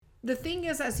the thing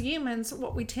is, as humans,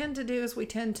 what we tend to do is we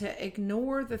tend to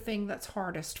ignore the thing that's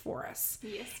hardest for us.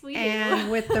 Yes, we do. And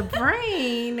with the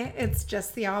brain, it's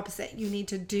just the opposite. You need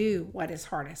to do what is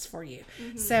hardest for you.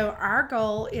 Mm-hmm. So our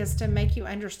goal is to make you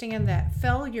understand that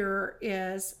failure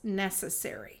is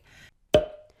necessary.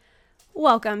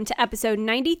 Welcome to episode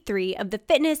 93 of the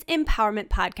Fitness Empowerment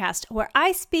Podcast, where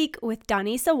I speak with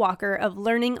Donisa Walker of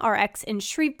Learning RX in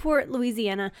Shreveport,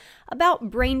 Louisiana,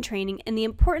 about brain training and the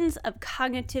importance of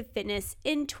cognitive fitness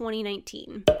in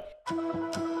 2019.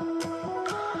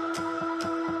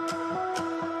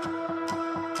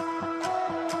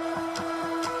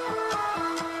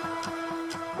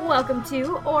 Welcome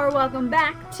to, or welcome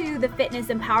back to the Fitness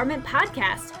Empowerment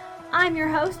Podcast. I'm your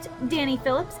host, Danny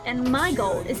Phillips, and my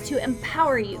goal is to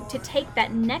empower you to take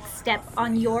that next step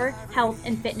on your health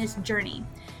and fitness journey.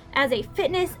 As a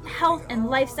fitness, health, and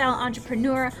lifestyle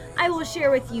entrepreneur, I will share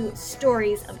with you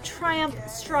stories of triumph,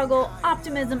 struggle,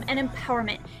 optimism, and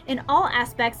empowerment in all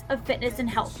aspects of fitness and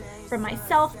health from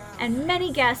myself and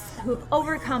many guests who have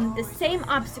overcome the same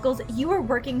obstacles you are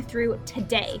working through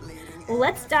today.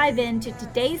 Let's dive into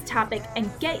today's topic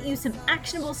and get you some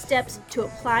actionable steps to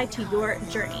apply to your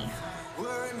journey.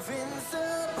 We're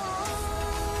invincible.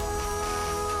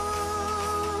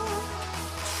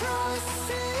 Trust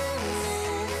in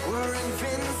me. We're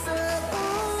invincible.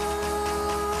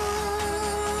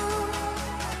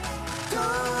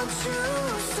 Don't you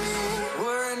see?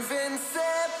 We're invincible.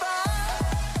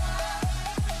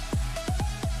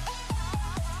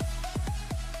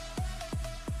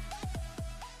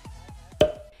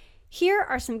 Here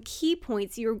are some key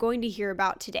points you're going to hear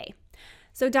about today.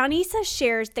 So Donisa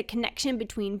shares the connection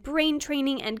between brain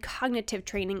training and cognitive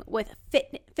training with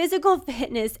physical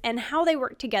fitness and how they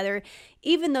work together,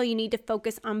 even though you need to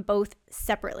focus on both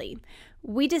separately.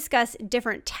 We discuss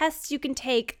different tests you can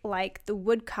take, like the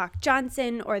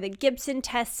Woodcock-Johnson or the Gibson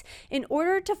tests, in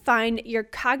order to find your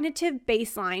cognitive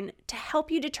baseline to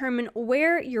help you determine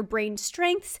where your brain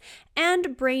strengths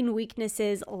and brain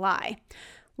weaknesses lie.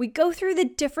 We go through the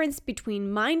difference between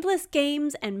mindless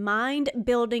games and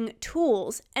mind-building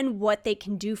tools and what they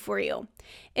can do for you.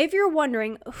 If you're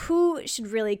wondering who should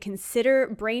really consider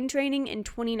brain training in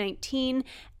 2019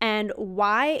 and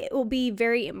why it will be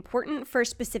very important for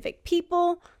specific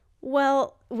people,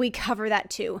 well, we cover that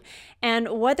too. And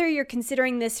whether you're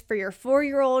considering this for your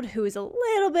 4-year-old who is a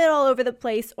little bit all over the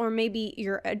place, or maybe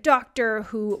you're a doctor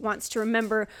who wants to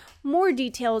remember more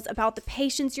details about the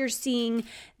patients you're seeing,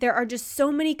 there are just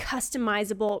so many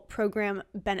customizable program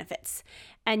benefits.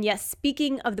 And yes,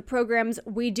 speaking of the programs,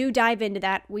 we do dive into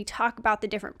that. We talk about the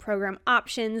different program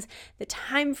options, the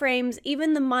time frames,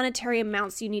 even the monetary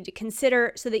amounts you need to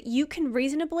consider so that you can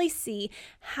reasonably see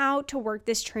how to work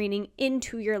this training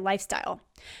into your lifestyle.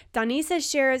 Donisa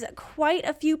shares quite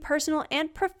a few personal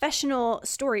and professional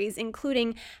stories,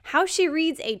 including how she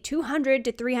reads a 200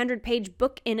 to 300 page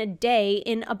book in a day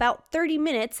in about 30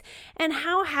 minutes, and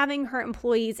how having her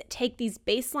employees take these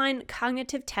baseline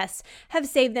cognitive tests have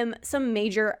saved them some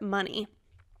major money.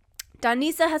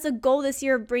 Donisa has a goal this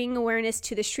year of bringing awareness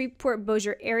to the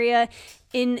Shreveport-Bossier area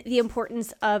in the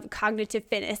importance of cognitive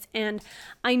fitness. And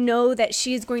I know that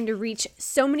she is going to reach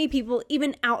so many people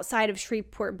even outside of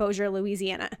Shreveport-Bossier,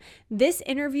 Louisiana. This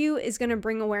interview is going to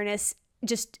bring awareness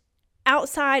just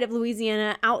outside of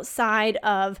Louisiana, outside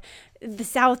of the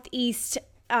Southeast.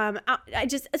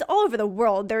 It's all over the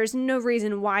world. There's no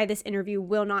reason why this interview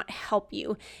will not help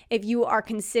you if you are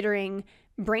considering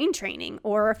brain training,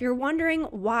 or if you're wondering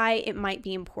why it might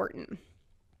be important.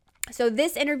 So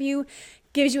this interview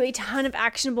gives you a ton of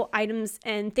actionable items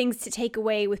and things to take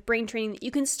away with brain training that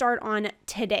you can start on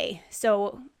today.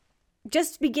 So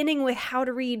just beginning with how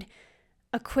to read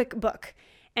a quick book.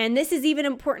 And this is even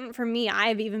important for me.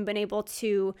 I've even been able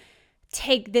to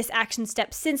take this action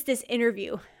step since this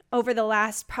interview. Over the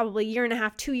last probably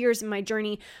 1.5 to 2 years in my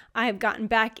journey, I've gotten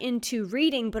back into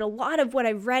reading, but a lot of what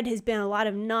I've read has been a lot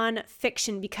of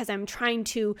nonfiction because I'm trying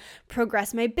to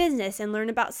progress my business and learn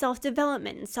about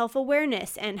self-development and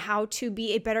self-awareness and how to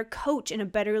be a better coach and a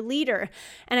better leader.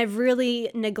 And I've really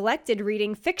neglected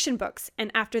reading fiction books. And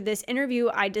after this interview,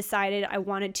 I decided I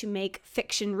wanted to make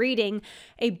fiction reading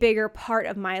a bigger part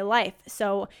of my life.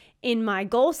 So in my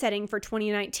goal setting for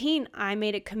 2019, I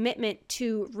made a commitment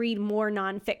to read more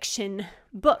nonfiction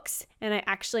books. And I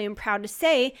actually am proud to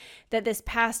say that this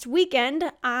past weekend,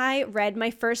 I read my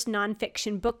first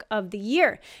nonfiction book of the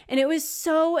year. And it was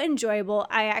so enjoyable.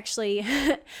 I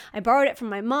borrowed it from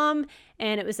my mom,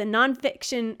 and it was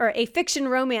a fiction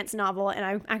romance novel. And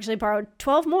I actually borrowed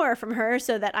 12 more from her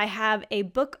so that I have a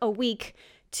book a week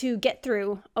to get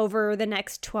through over the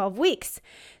next 12 weeks.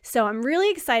 So I'm really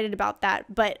excited about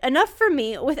that. But enough for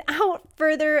me. Without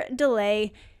further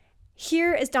delay,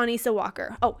 here is Donisa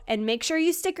Walker. Oh, and make sure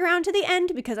you stick around to the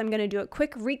end because I'm going to do a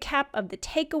quick recap of the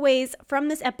takeaways from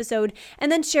this episode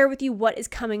and then share with you what is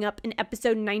coming up in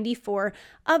episode 94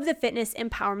 of the Fitness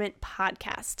Empowerment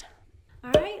Podcast.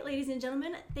 All right, ladies and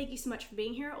gentlemen, thank you so much for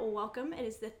being here. Welcome. It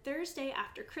is the Thursday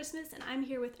after Christmas, and I'm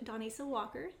here with Donisa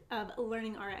Walker of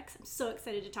Learning RX. I'm so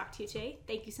excited to talk to you today.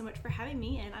 Thank you so much for having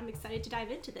me, and I'm excited to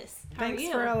dive into this. How Thanks are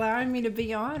you? for allowing me to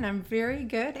be on. I'm very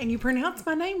good. And you pronounced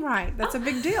my name right. That's a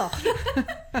big deal.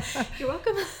 You're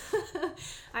welcome.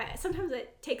 Sometimes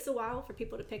it takes a while for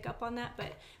people to pick up on that,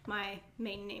 but my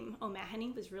maiden name,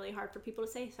 O'Mahony, was really hard for people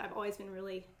to say, so I've always been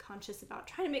really conscious about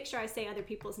trying to make sure I say other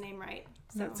people's name right.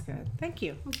 So. That's good. Thank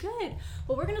you. Well, good.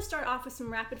 Well, we're going to start off with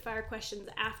some rapid fire questions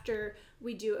after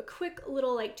we do a quick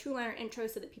little 2-liner intro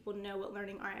so that people know what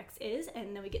Learning RX is,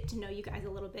 and then we get to know you guys a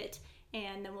little bit,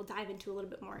 and then we'll dive into a little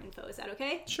bit more info. Is that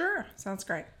okay? Sure. Sounds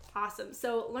great. Awesome.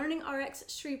 So Learning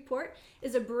RX Shreveport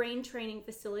is a brain training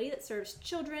facility that serves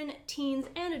children, teens,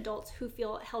 and adults who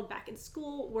feel held back in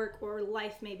school, work, or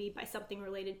life maybe by something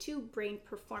related to brain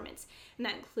performance. And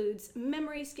that includes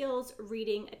memory skills,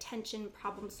 reading, attention,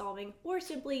 problem solving, or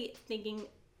simply thinking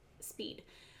speed.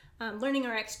 Learning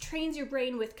RX trains your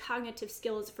brain with cognitive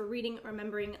skills for reading,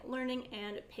 remembering, learning,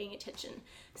 and paying attention.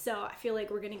 So I feel like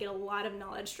we're going to get a lot of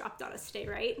knowledge dropped on us today,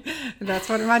 right? That's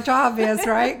what my job is,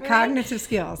 right? Right? Cognitive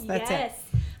skills. That's yes.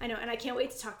 it. I know, and I can't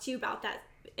wait to talk to you about that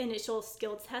initial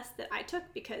skill test that I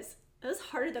took because it was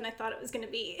harder than I thought it was going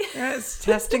to be. It's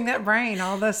testing that brain,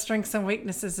 all the strengths and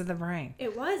weaknesses of the brain.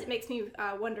 It was. It makes me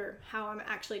wonder how I'm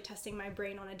actually testing my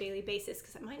brain on a daily basis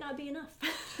because it might not be enough.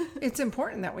 It's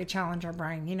important that we challenge our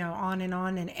brain, on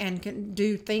and can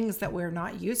do things that we're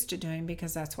not used to doing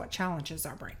because that's what challenges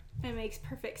our brain. It makes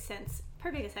perfect sense.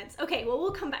 Perfect sense. Okay, well,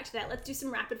 we'll come back to that. Let's do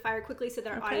some rapid fire quickly so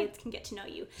that our audience can get to know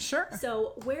you. Sure.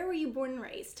 So, where were you born and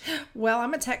raised? Well,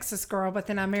 I'm a Texas girl, but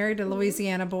then I married a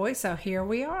Louisiana boy, so here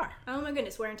we are. Oh my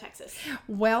goodness, where in Texas?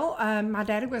 Well, my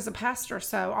daddy was a pastor,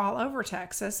 so all over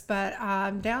Texas, but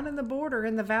down in the border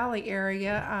in the Valley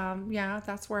area,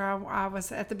 that's where I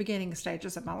was at the beginning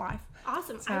stages of my life.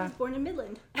 Awesome. I was born in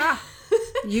Midland.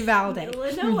 Uvalde. Middle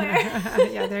of nowhere.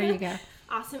 Yeah, there you go.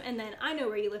 Awesome. And then I know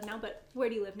where you live now, but where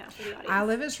do you live now for the audience? I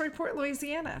live in Shreveport,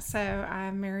 Louisiana. So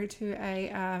I'm married to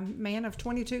a man of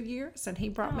 22 years, and he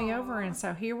brought me over, and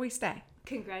so here we stay.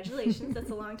 Congratulations.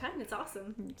 That's a long time. That's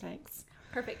awesome. Thanks.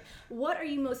 Perfect. What are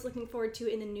you most looking forward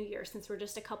to in the new year since we're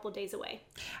just a couple days away?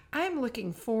 I'm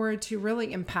looking forward to really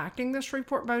impacting the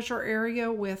Shreveport-Bossier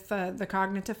area with the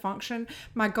cognitive function.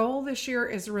 My goal this year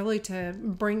is really to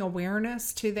bring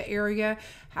awareness to the area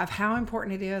of how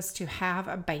important it is to have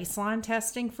a baseline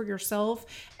testing for yourself,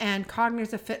 and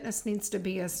cognitive fitness needs to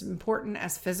be as important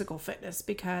as physical fitness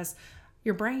because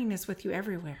your brain is with you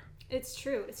everywhere. It's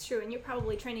true. It's true. And you're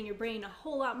probably training your brain a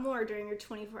whole lot more during your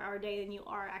 24-hour day than you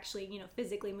are actually,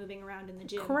 physically moving around in the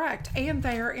gym. Correct. And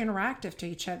they are interactive to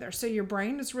each other. So your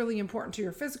brain is really important to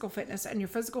your physical fitness, and your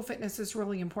physical fitness is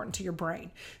really important to your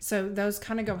brain. So those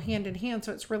kind of go hand in hand.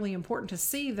 So it's really important to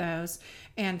see those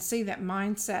and see that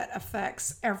mindset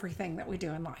affects everything that we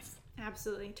do in life.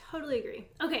 Absolutely. Totally agree.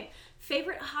 Okay.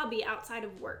 Favorite hobby outside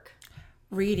of work?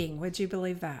 Reading. Would you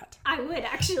believe that? I would,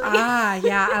 actually.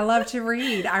 Yeah. I love to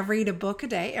read. I read a book a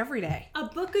day, every day. A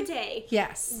book a day?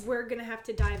 Yes. We're going to have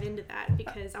to dive into that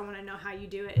because I want to know how you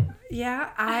do it.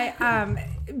 Yeah. I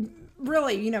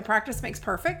really, practice makes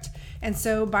perfect. And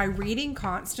so by reading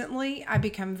constantly, I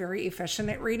become very efficient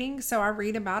at reading. So I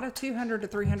read about a 200 to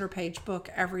 300 page book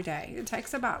every day. It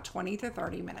takes about 20 to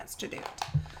 30 minutes to do it.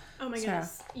 Oh my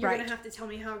goodness. You're going to have to tell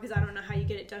me how because I don't know how you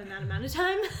get it done in that amount of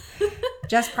time.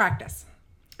 Just practice.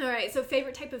 All right. So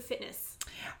favorite type of fitness?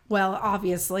 Well,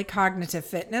 obviously cognitive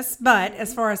fitness, but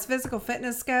as far as physical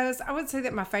fitness goes, I would say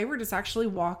that my favorite is actually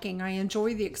walking. I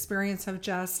enjoy the experience of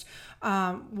just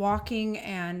walking,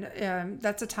 and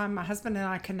that's a time my husband and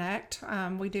I connect.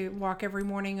 We do walk every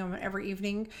morning and every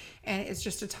evening, and it's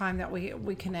just a time that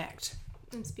we connect.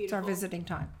 It's beautiful. It's our visiting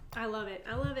time. I love it.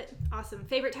 I love it. Awesome.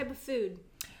 Favorite type of food?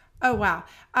 Oh, wow.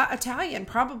 Italian,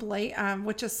 probably,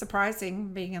 which is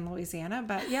surprising being in Louisiana.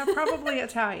 But yeah, probably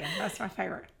Italian. That's my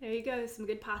favorite. There you go. Some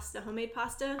good pasta. Homemade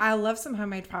pasta. I love some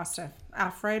homemade pasta.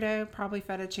 Alfredo, probably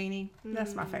fettuccine.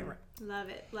 That's my favorite. Love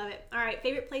it. Love it. All right.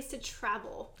 Favorite place to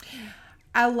travel?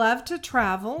 I love to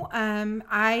travel.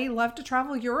 I love to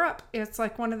travel Europe. It's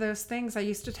like one of those things. I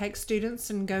used to take students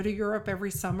and go to Europe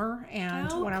every summer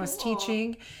and when I was cool.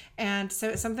 teaching. And so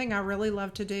it's something I really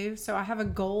love to do. So I have a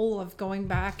goal of going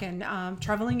back and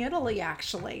traveling Italy,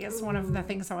 actually, is one of the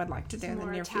things I would like to do in the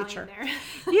near future.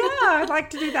 Yeah, I'd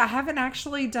like to do that. I haven't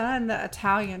actually done the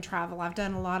Italian travel. I've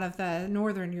done a lot of the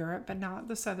Northern Europe, but not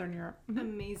the Southern Europe.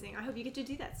 Amazing. I hope you get to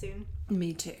do that soon.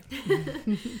 Me too.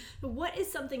 What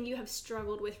is something you have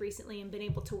struggled with recently and been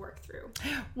able to work through?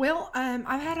 Well,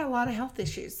 I've had a lot of health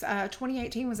issues.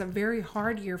 2018 was a very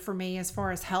hard year for me as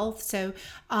far as health. So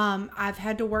I've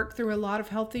had to work through a lot of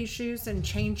health issues and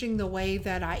changing the way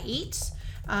that I eat.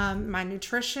 My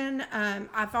nutrition.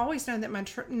 I've always known that my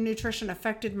nutrition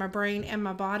affected my brain and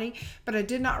my body, but I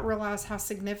did not realize how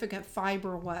significant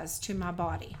fiber was to my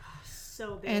body.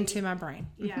 So big. And to my brain.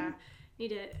 Yeah.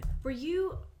 Were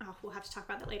you, we'll have to talk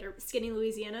about that later, Skinny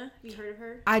Louisiana? Have you heard of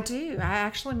her? I do. I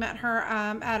actually met her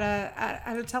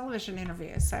at a television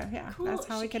interview. So yeah, cool. That's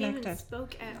how we connected. She came and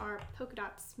spoke at our Polka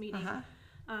Dots meeting.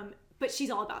 But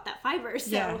she's all about that fiber.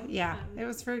 So, yeah. It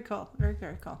was very cool. Very,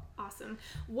 very cool. Awesome.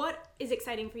 What is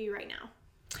exciting for you right now?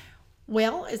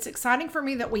 Well, it's exciting for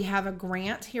me that we have a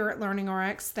grant here at Learning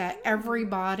RX that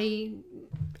everybody,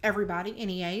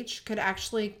 any age, could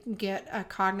actually get a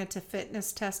cognitive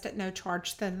fitness test at no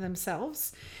charge to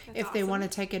themselves. If they want to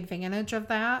take advantage of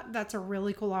that, that's a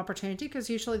really cool opportunity because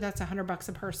usually that's $100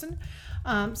 a person.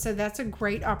 So that's a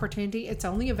great opportunity. It's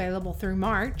only available through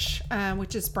March,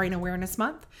 which is Brain Awareness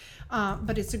Month.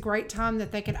 But it's a great time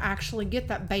that they can actually get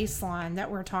that baseline that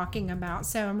we're talking about.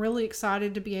 So I'm really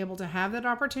excited to be able to have that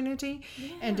opportunity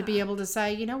and to be able to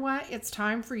say, you know what, it's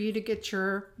time for you to get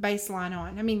your baseline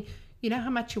on. I mean, you know how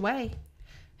much you weigh,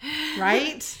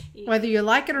 right? Whether you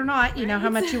like it or not, you know how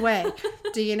much you weigh.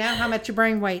 Do you know how much your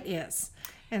brain weight is?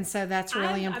 And so that's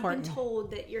really important. I've been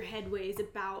told that your head weighs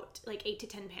about like 8 to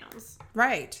 10 pounds.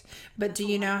 Right. But do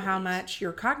you know how much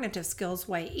your cognitive skills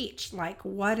weigh each? Like,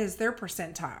 what is their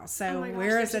percentile? So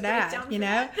where is it at? You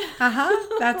know?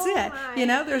 That's it. You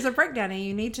know, there's a breakdown and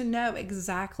you need to know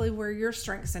exactly where your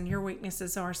strengths and your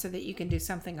weaknesses are so that you can do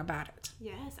something about it.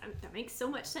 Yes, that makes so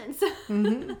much sense.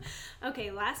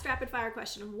 Okay, last rapid fire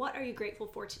question. What are you grateful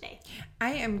for today?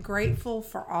 I am grateful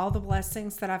for all the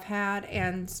blessings that I've had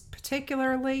and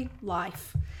particularly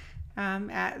life.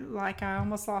 Like I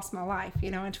almost lost my life,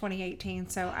 in 2018.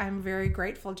 So I'm very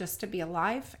grateful just to be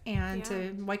alive and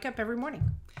to wake up every morning.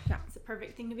 Yeah. It's a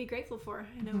perfect thing to be grateful for.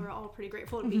 I know we're all pretty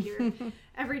grateful to be here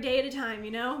every day at a time,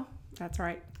 That's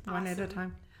right. One at a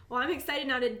time. Well, I'm excited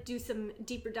now to do some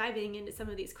deeper diving into some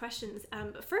of these questions.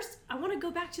 But first, I want to go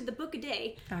back to the book a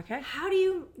day. Okay. How do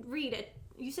you read it?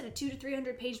 You said a 200 to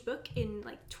 300 page book in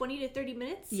like 20 to 30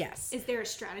 minutes? Yes. Is there a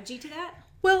strategy to that?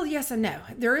 Well, yes and no.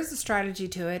 There is a strategy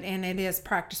to it, and it is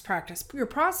practice. Your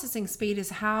processing speed is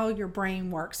how your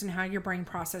brain works and how your brain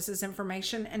processes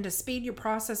information. And to speed your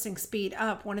processing speed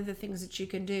up, one of the things that you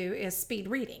can do is speed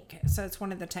reading. So it's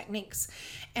one of the techniques.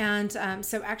 And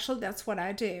so actually that's what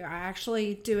I do. I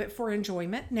actually do it for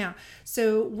enjoyment. Now,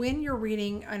 so when you're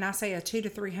reading, and I say a 200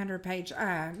 to 300 page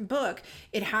book,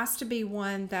 it has to be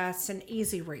one that's an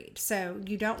easy read. So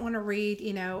you don't want to read,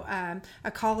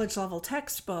 a college level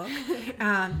textbook.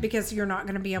 Because you're not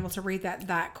going to be able to read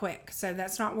that quick. So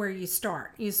that's not where you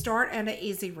start. You start at an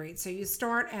easy read. So you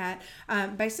start at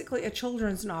basically a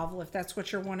children's novel if that's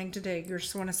what you're wanting to do. You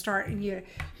just want to start, and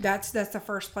that's the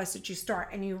first place that you start,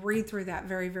 and you read through that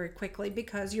very, very quickly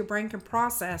because your brain can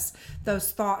process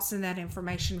those thoughts and that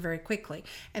information very quickly,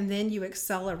 and then you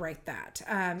accelerate that.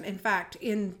 In fact,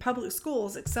 in public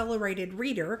schools, accelerated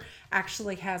reader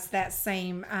actually has that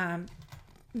same.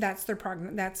 That's their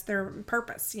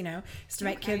purpose, is to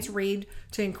make kids read,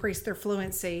 to increase their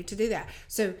fluency, to do that.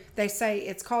 So they say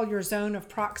it's called your zone of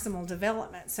proximal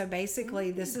development. So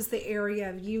basically this is the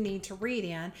area you need to read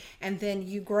in, and then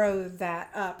you grow that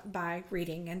up by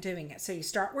reading and doing it. So you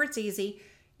start where it's easy,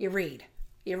 you read,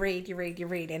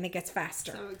 and it gets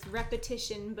faster. So it's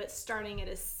repetition, but starting at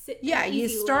you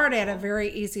start at a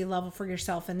very easy level for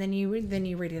yourself, and then you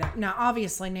read it up. Now,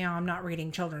 obviously, I'm not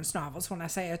reading children's novels when I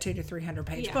say a 200 to 300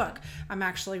 page book. I'm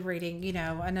actually reading,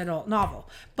 an adult novel,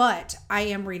 but I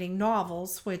am reading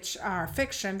novels, which are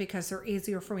fiction, because they're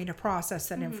easier for me to process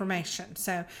that information.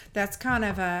 So that's kind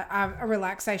of a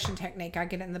relaxation technique. I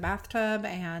get in the bathtub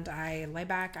and I lay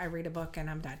back, I read a book, and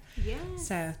I'm done. Yes.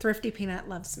 So Thrifty Peanut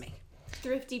loves me.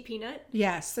 Thrifty Peanut?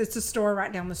 Yes, it's a store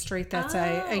right down the street that's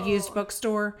a used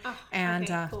bookstore. And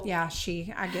cool.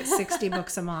 I get 60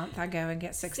 books a month. I go and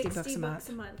get 60 books a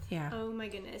month. Yeah. Yeah. Oh my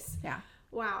goodness. Yeah.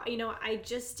 Wow. I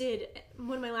just did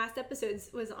one of my last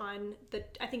episodes was on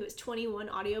I think it was 21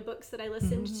 audiobooks that I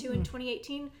listened to in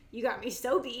 2018. You got me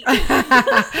so beat.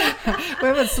 It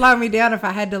would slow me down if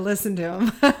I had to listen to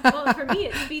them. Well, for me,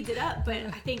 it speeds it up, but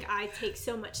I think I take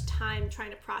so much time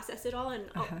trying to process it all, and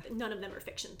none of them are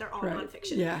fiction. They're all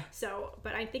nonfiction. Yeah. So,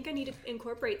 but I think I need to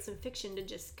incorporate some fiction to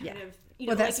just kind of,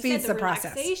 Well, that like speeds you said, the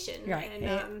process. relaxation, Right.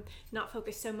 and not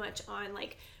focus so much on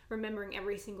like remembering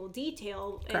every single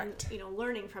detail Correct. and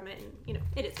learning from it, and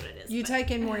it is what it is. You take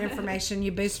in more information,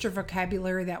 you boost your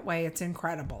vocabulary that way. It's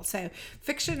incredible. So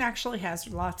fiction actually has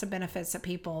lots of benefits that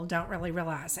people don't really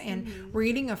realize. And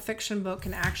reading a fiction book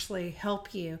can actually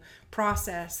help you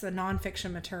process the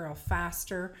nonfiction material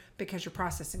faster because your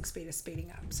processing speed is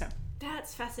speeding up. So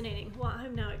That's fascinating. Well,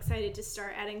 I'm now excited to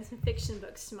start adding some fiction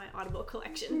books to my Audible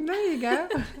collection. there you go.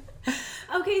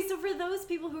 Okay, so for those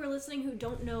people who are listening who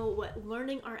don't know what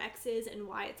Learning RX is and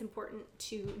why it's important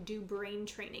to do brain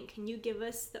training, can you give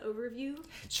us the overview?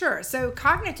 Sure. So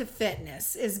cognitive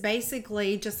fitness is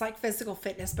basically just like physical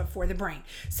fitness, but for the brain.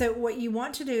 So what you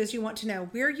want to do is you want to know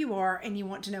where you are and you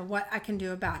want to know what I can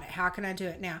do about it. How can I do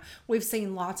it? Now, we've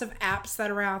seen lots of apps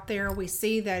that are out there. We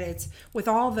see that it's with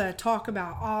all the talk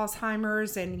about Alzheimer's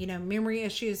and, memory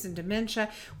issues and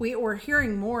dementia. We're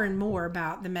hearing more and more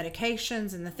about the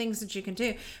medications and the things that you can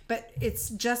do, but it's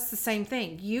just the same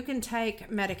thing. You can take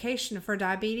medication for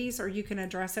diabetes or you can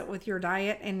address it with your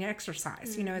diet and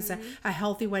exercise. It's a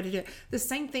healthy way to do it. The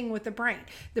same thing with the brain.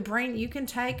 The brain, you can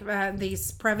take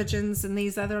these Prevagens and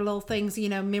these other little things,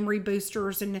 memory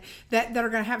boosters and that are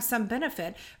going to have some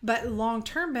benefit, but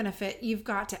long-term benefit, you've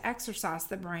got to exercise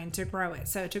the brain to grow it.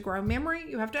 So to grow memory,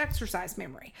 you have to exercise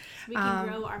memory. We can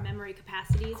grow our memory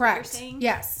capacities. Correct. You're saying?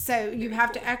 Yes. So you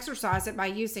have to exercise it by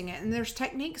using it. And there's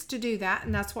techniques to do that.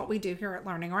 And that's what we do here at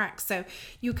Learning RX. So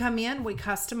you come in, we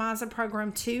customize a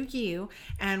program to you,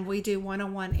 and we do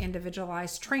one-on-one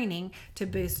individualized training to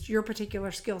boost your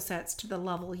particular skill sets to the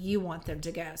level you want them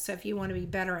to go. So if you want to be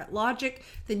better at logic,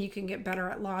 then you can get better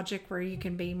at logic where you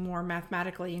can be more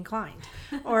mathematically inclined.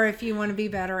 Or if you want to be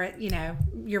better at,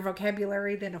 your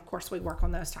vocabulary, then of course we work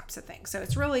on those types of things. So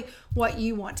it's really what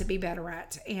you want to be better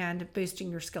at and boosting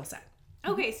your skill set.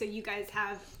 Okay, so you guys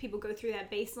have people go through that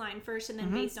baseline first, and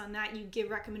then based on that, you give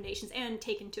recommendations and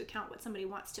take into account what somebody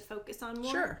wants to focus on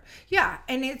more? Sure. Yeah,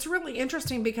 and it's really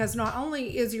interesting because not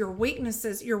only is your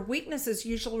weaknesses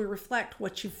usually reflect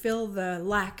what you feel the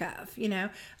lack of. I'll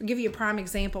give you a prime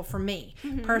example for me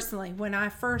personally. When I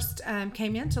first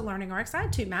came into Learning RX, I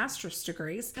had 2 master's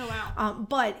degrees. Oh, wow.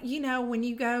 But, when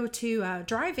you go to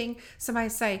driving, somebody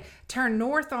say, turn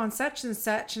north on such and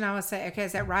such, and I would say, okay,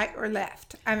 is that right or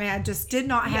left? I mean, I just did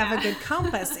not have a good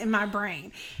compass in my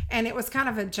brain. And it was kind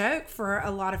of a joke for a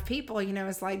lot of people,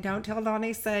 it's like, don't tell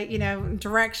Donisa,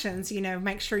 directions,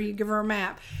 make sure you give her a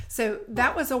map. So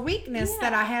that was a weakness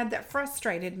that I had that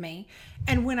frustrated me.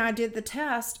 And when I did the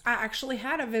test, I actually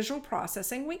had a visual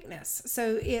processing weakness.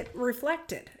 So it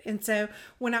reflected. And so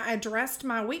when I addressed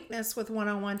my weakness with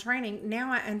one-on-one training,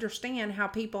 now I understand how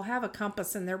people have a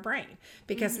compass in their brain.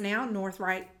 Because now north,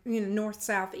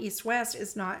 south, east, west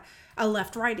is not a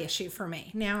left-right issue for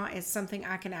me. Now it's something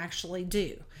I can actually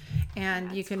do.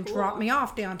 And you can drop me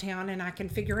off downtown and I can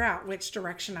figure out which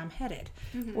direction I'm headed.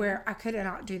 Where I could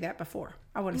not do that before.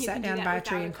 I would have sat down by a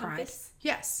tree and cried.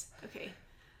 Yes. Okay.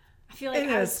 I feel like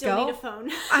I still need a phone.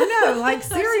 I know, like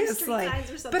Some seriously. street signs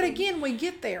or something. But again, we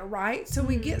get there, right? So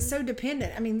we get so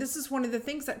dependent. I mean, this is one of the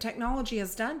things that technology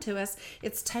has done to us.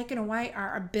 It's taken away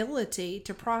our ability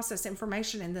to process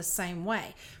information in the same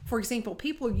way. For example,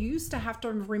 people used to have to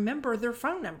remember their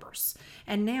phone numbers,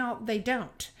 and now they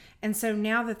don't. And so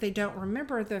now that they don't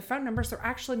remember their phone numbers, they're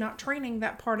actually not training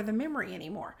that part of the memory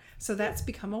anymore. So that's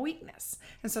become a weakness.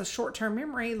 And so short-term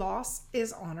memory loss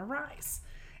is on a rise.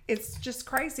 It's just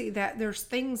crazy that there's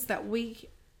things that we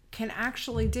can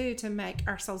actually do to make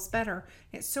ourselves better.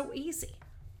 It's so easy.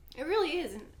 It really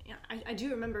is. And I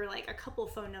do remember like a couple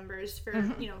phone numbers for,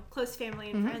 close family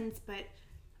and friends, but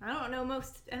I don't know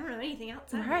anything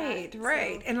outside Right, of that.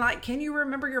 right. So. And like, can you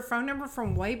remember your phone number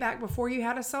from way back before you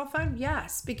had a cell phone?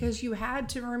 Yes, because you had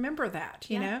to remember that,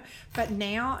 you know. But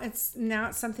now it's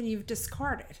something you've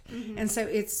discarded. And so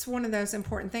it's one of those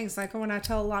important things. Like when I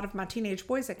tell a lot of my teenage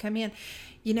boys that come in,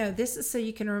 this is so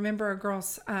you can remember a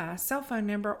girl's cell phone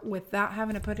number without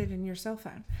having to put it in your cell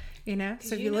phone.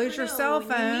 So if you lose your cell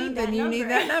phone, then you need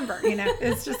that number.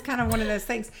 It's just kind of one of those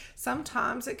things.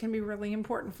 Sometimes it can be really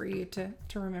important for you to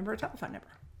remember a telephone number.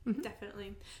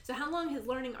 Definitely. So how long has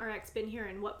Learning RX been here,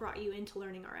 and what brought you into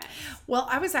Learning RX? Well,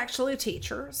 I was actually a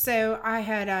teacher, so I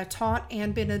had taught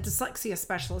and been a dyslexia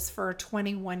specialist for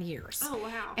 21 years. Oh,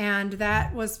 wow. And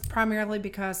that was primarily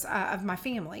because of my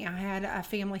family. I had a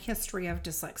family history of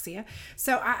dyslexia.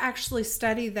 So I actually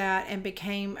studied that and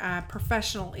became a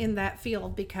professional in that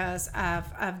field because of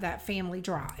that family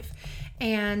drive.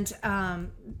 And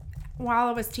while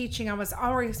I was teaching, I was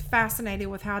always fascinated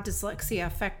with how dyslexia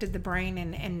affected the brain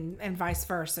and vice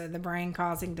versa, the brain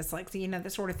causing dyslexia,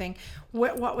 that sort of thing.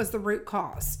 What was the root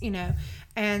cause,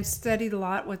 and studied a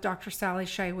lot with Dr. Sally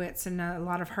Shaywitz and a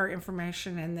lot of her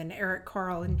information, and then Eric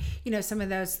Carle and, some of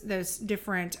those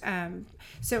different.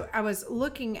 So I was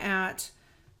looking at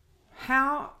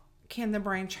how can the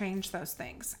brain change those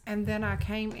things? And then I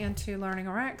came into Learning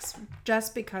RX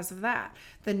just because of that,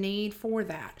 the need for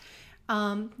that.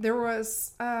 There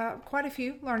was quite a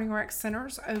few Learning RX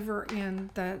centers over in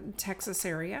the Texas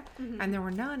area, and there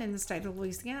were none in the state of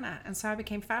Louisiana. And so I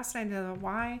became fascinated with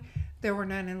why there were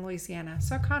none in Louisiana.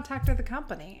 So I contacted the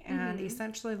company, and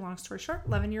essentially, long story short,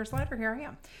 11 years later, here I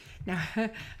am. Now,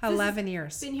 11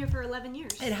 years. Been here for 11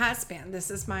 years. It has been.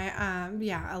 This is my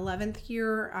 11th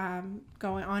year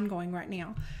ongoing right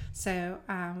now. So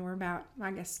we're about,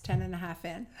 I guess, 10 and a half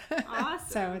in. Awesome.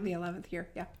 So in the 11th year,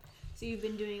 yeah. So you've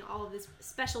been doing all of this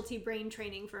specialty brain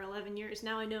training for 11 years.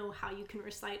 Now I know how you can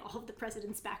recite all of the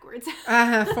presidents backwards.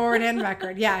 Forward and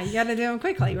backward. Yeah, you got to do them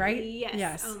quickly, right?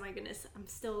 Yes. Oh my goodness.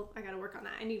 I got to work on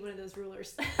that. I need one of those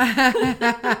rulers.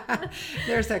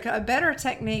 There's a better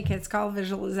technique. It's called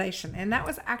visualization. And that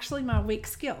was actually my weak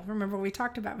skill. Remember, we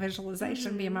talked about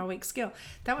visualization being my weak skill.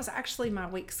 That was actually my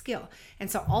weak skill. And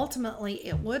so ultimately,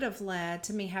 it would have led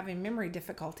to me having memory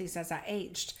difficulties as I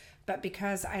aged. But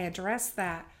because I addressed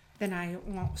that, then I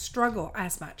won't struggle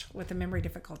as much with the memory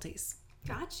difficulties.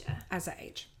 Gotcha. As I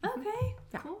age. Okay,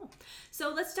 Yeah. cool. So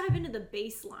let's dive into the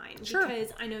baseline. Sure.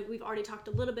 Because I know we've already talked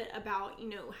a little bit about,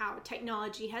 how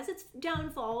technology has its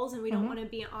downfalls, and we don't want to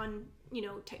be on,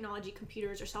 technology,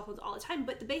 computers or cell phones all the time.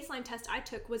 But the baseline test I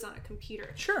took was on a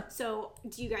computer. Sure. So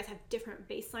do you guys have different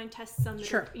baseline tests? Some that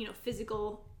Sure. are,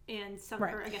 physical, and some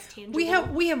Right. are, I guess, tangible.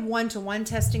 We have one-to-one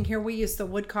testing here. We use the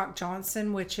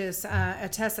Woodcock-Johnson, which is a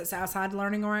test that's outside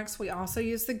Learning RX. We also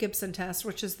use the Gibson test,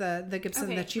 which is the Gibson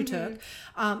Okay. that you took.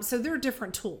 So there are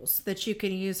different tools that you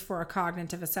can use for a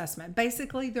cognitive assessment.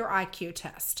 Basically, they're IQ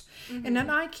test. And an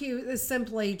IQ is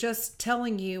simply just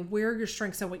telling you where your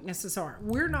strengths and weaknesses are.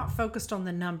 We're not focused on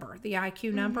the number, the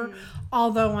IQ number,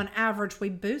 although on average we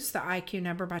boost the IQ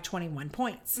number by 21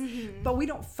 points. But we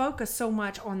don't focus so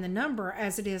much on the number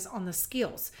as it is on the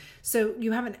skills. So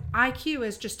you have an IQ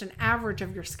as just an average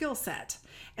of your skill set.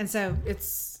 And so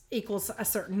it's equals a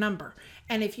certain number.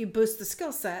 And if you boost the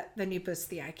skill set, then you boost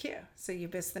the IQ. So you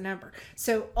boost the number.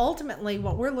 So ultimately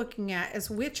what we're looking at is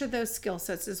which of those skill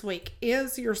sets is weak.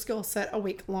 Is your skill set a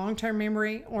weak long-term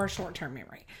memory or short-term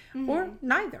memory? Or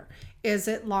neither? Is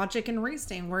it logic and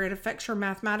reasoning where it affects your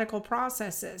mathematical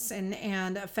processes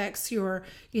and affects your,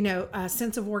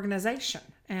 sense of organization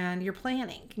and your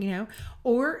planning,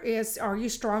 or are you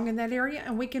strong in that area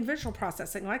and weak in visual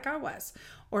processing like I was?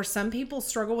 Or some people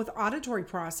struggle with auditory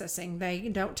processing. They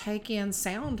don't take in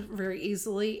sound very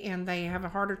easily and they have a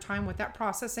harder time with that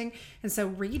processing. And so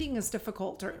reading is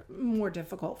difficult or more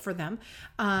difficult for them.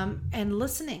 And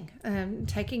listening,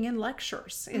 taking in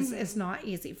lectures is not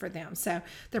easy for them. So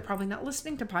they're probably not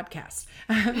listening to podcasts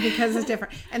because it's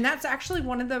different. And that's actually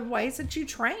one of the ways that you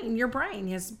train your brain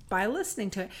is by listening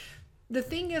to it. The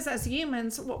thing is, as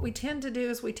humans, what we tend to do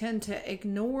is we tend to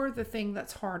ignore the thing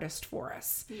that's hardest for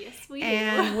us. Yes, we do.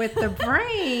 And with the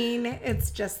brain, it's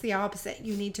just the opposite.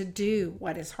 You need to do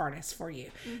what is hardest for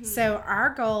you. So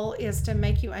our goal is to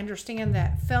make you understand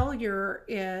that failure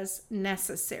is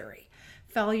necessary.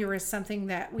 Failure is something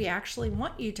that we actually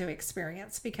want you to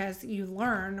experience because you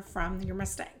learn from your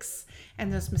mistakes.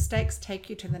 And those mistakes take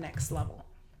you to the next level.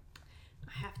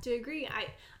 I have to agree.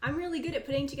 I'm really good at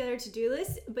putting together to-do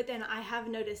lists, but then I have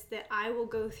noticed that I will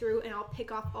go through and I'll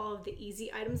pick off all of the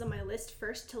easy items on my list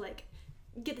first to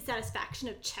get the satisfaction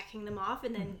of checking them off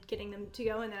and then getting them to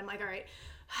go. And then I'm like, all right,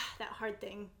 that hard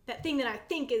thing, that thing that I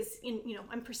think is,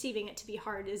 I'm perceiving it to be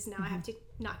hard is now I have to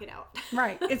knock it out.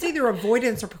 Right. It's either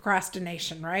avoidance or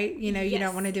procrastination, right? You Yes.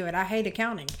 don't want to do it. I hate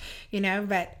accounting,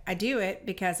 but I do it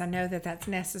because I know that that's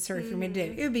necessary for me to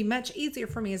do. It would be much easier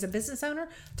for me as a business owner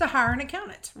to hire an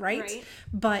accountant, right?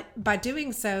 But by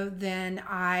doing so, then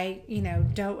I,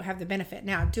 don't have the benefit.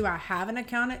 Now, do I have an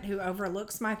accountant who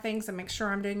overlooks my things and makes sure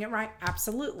I'm doing it right?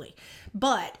 Absolutely.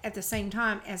 But at the same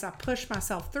time, as I push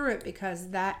myself through it, because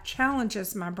that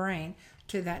challenges my brain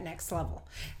to that next level.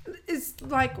 It's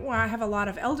like, well, I have a lot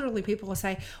of elderly people who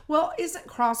say, well, isn't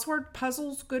crossword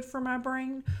puzzles good for my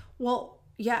brain? Well,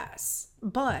 yes,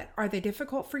 but are they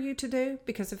difficult for you to do?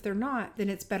 Because if they're not, then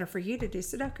it's better for you to do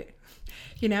Sudoku.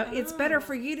 It's better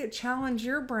for you to challenge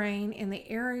your brain in the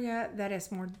area that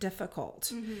is more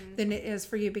difficult than it is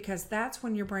for you, because that's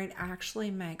when your brain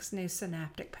actually makes new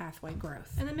synaptic pathway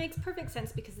growth. And that makes perfect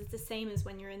sense, because it's the same as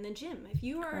when you're in the gym. If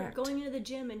you are Correct. going into the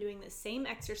gym and doing the same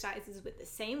exercises with the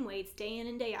same weights day in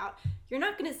and day out, you're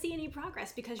not going to see any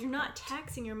progress, because you're not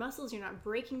taxing your muscles. You're not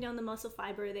breaking down the muscle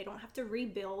fiber. They don't have to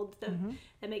rebuild.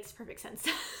 That makes perfect sense.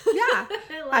 Yeah,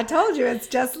 I love told you, it's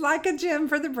just like a gym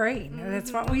for the brain.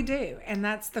 That's what we do, and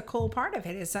that's the cool part of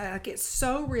it. Is like it's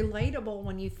so relatable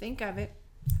when you think of it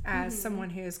as someone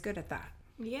who is good at that.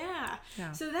 Yeah.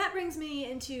 Yeah. So that brings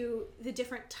me into the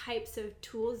different types of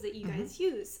tools that you guys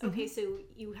use. Okay, so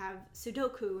you have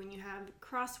Sudoku and you have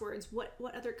crosswords.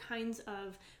 What other kinds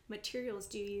of materials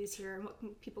do you use here, and what can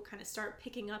people kind of start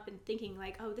picking up and thinking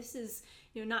like, oh, this is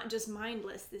not just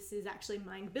mindless, this is actually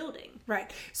mind building?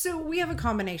 Right. So we have a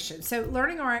combination. So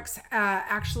LearningRx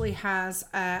actually has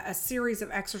a series of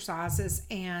exercises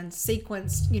and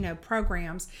sequenced,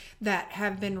 programs that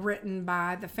have been written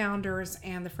by the founders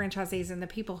and the franchisees and the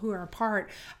people who are a part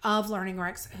of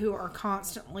LearningRx, who are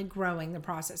constantly growing the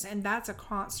process. And that's a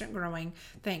constant growing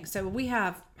thing. So we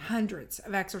have hundreds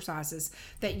of exercises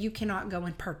that you cannot go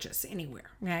and purchase anywhere.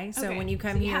 Okay. So when you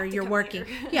come So you here, have to you're come working.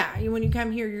 here. Yeah. When you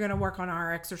come here, you're going to work on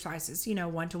our exercises,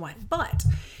 one-to-one. But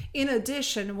in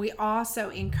addition, we also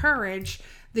encourage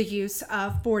the use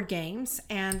of board games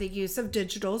and the use of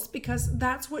digitals, because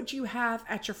that's what you have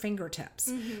at your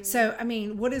fingertips. So,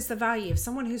 what is the value of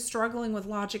someone who's struggling with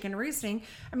logic and reasoning?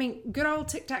 Good old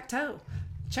tic-tac-toe,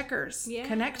 checkers,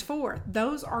 Connect Four.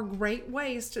 Those are great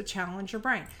ways to challenge your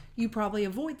brain. You probably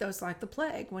avoid those like the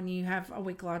plague when you have a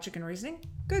weak logic and reasoning,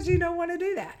 because you don't want to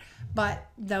do that. But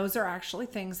those are actually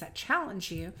things that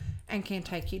challenge you and can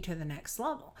take you to the next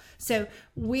level. So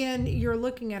when you're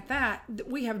looking at that,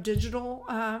 we have digital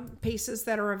pieces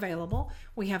that are available.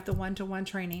 We have the one-to-one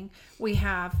training. We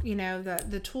have,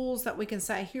 the tools that we can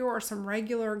say, here are some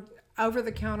regular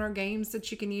over-the-counter games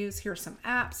that you can use. Here are some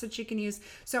apps that you can use.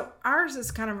 So ours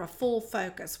is kind of a full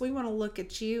focus. We want to look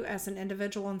at you as an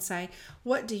individual and say,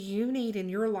 what do you need in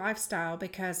your lifestyle?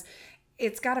 Because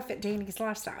it's got to fit Danny's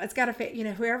lifestyle. It's got to fit,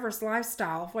 whoever's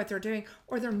lifestyle of what they're doing,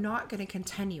 or they're not going to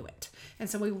continue it. And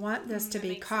so we want this to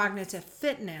be cognitive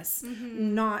fitness,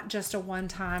 not just a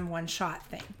one-time, one-shot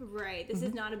thing. Right. This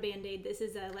is not a Band-Aid. This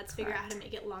is let's figure out how to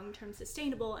make it long-term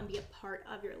sustainable and be a part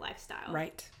of your lifestyle.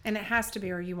 Right. And it has to be,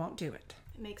 or you won't do it.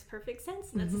 It makes perfect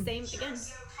sense. And that's the same, again,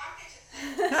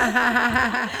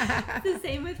 the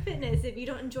same with fitness. If you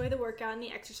don't enjoy the workout and the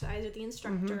exercise or the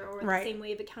instructor or the same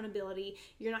way of accountability,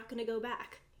 you're not going to go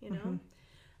back,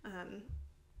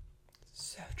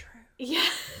 So true. Yeah.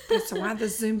 That's why the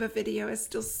Zumba video is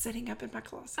still sitting up in my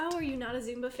closet. Oh, are you not a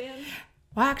Zumba fan?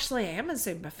 Well, actually, I am a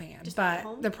Zumba fan, Just but at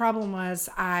home? the problem was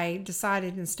I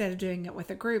decided instead of doing it with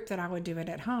a group that I would do it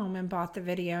at home, and bought the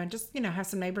video and just, have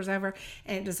some neighbors over,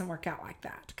 and it doesn't work out like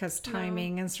that because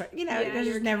timing and it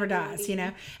just never does,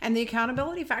 and the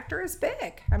accountability factor is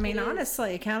big.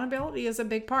 Honestly, accountability is a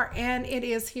big part, and it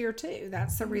is here too.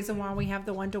 That's the reason why we have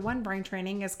the one-to-one brain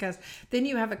training, is because then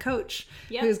you have a coach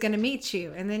who's going to meet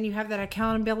you, and then you have that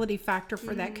accountability factor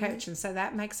for that coach, and so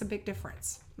that makes a big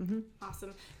difference.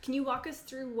 Awesome. Can you walk us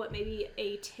through what maybe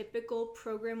a typical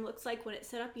program looks like when it's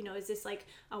set up? Is this like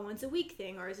a once a week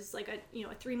thing, or is this like a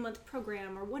 3-month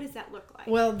program, or what does that look like?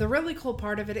 Well, the really cool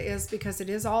part of it is because it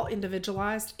is all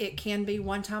individualized. It can be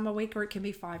 1 time a week, or it can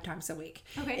be 5 times a week.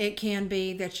 Okay. It can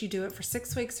be that you do it for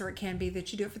 6 weeks, or it can be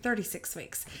that you do it for 36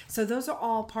 weeks. So those are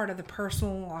all part of the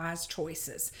personalized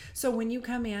choices. So when you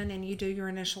come in and you do your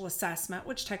initial assessment,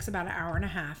 which takes about an hour and a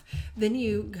half, then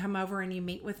you come over and you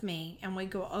meet with me, and we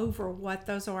go over what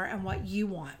those are and what you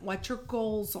want, what your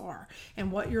goals are,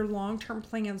 and what your long-term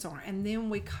plans are. And then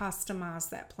we customize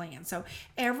that plan. So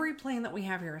every plan that we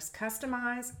have here is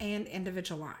customized and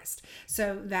individualized.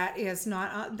 So that is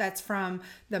not, that's from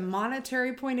the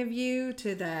monetary point of view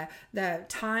to the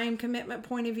time commitment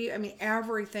point of view.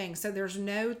 Everything. So there's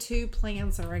no 2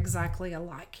 plans that are exactly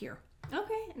alike here.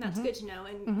 Okay, and that's good to know.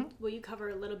 And will you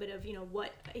cover a little bit of,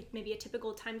 what maybe a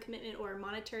typical time commitment or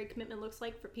monetary commitment looks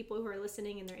like for people who are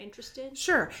listening and they're interested?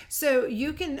 Sure. So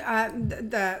you can,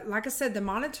 like I said, the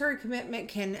monetary commitment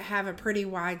can have a pretty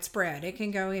wide spread. It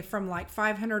can go from like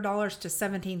 $500 to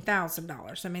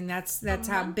 $17,000. That's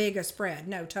how big a spread.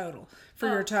 No, total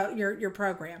for your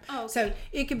program. Oh, okay. So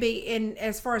it could be in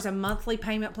as far as a monthly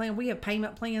payment plan. We have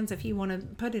payment plans if you want to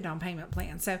put it on payment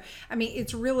plan. So I mean,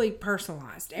 it's really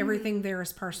personalized. Everything there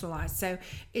is personalized. So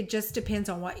it just depends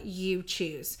on what you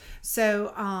choose.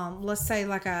 So let's say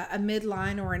like a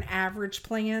midline or an average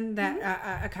plan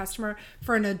that a customer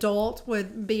for an adult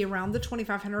would be around the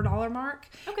 $2,500 mark.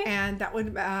 Okay. And that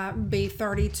would be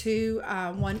 32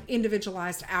 one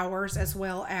individualized hours, as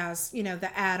well as the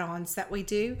add-ons that we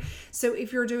do. So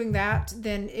if you're doing that,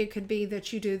 then it could be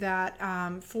that you do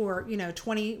that for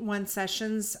 21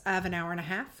 sessions of an hour and a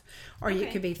half, or Okay.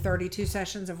 it could be 32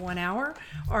 sessions of 1 hour,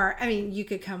 or I mean, you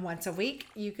could come once a week,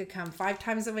 you could come 5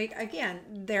 times a week. Again,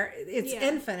 it's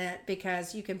infinite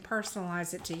because you can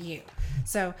personalize it to you.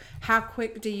 So how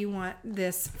quick do you want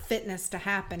this fitness to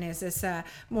happen? Is this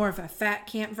more of a fat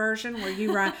camp version where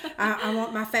you I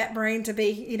want my fat brain to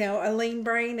be a lean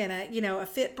brain and a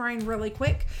fit brain really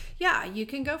quick? Yeah, you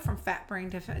can go from fat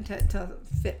brain to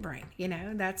fit brain.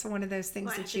 That's one of those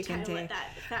things that you can do.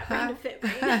 Fat brain to fit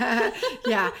brain.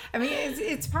 Yeah, I mean,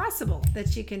 it's possible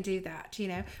that you can do that,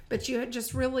 but you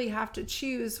just really have to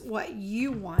choose what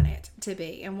you want it to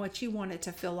be and what you want it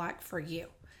to feel like for you.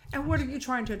 And what are you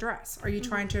trying to address? Are you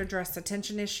trying to address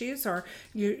attention issues, or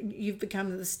you've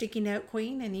become the sticky note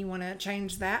queen and you want to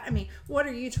change that? I mean, what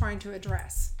are you trying to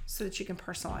address so that you can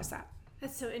personalize that?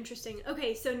 That's so interesting.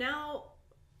 Okay, so now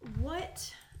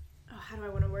how do I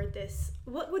want to word this?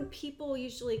 What would people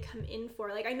usually come in for?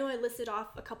 Like, I know I listed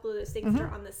off a couple of those things that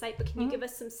are on the site, but can you give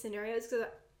us some scenarios? Because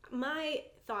my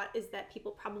thought is that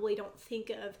people probably don't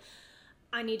think of,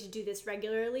 I need to do this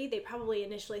regularly. They probably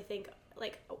initially think,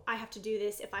 like, oh, I have to do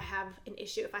this if I have an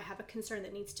issue, if I have a concern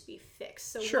that needs to be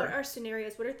fixed. So Sure. What are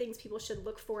scenarios? What are things people should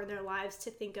look for in their lives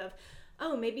to think of,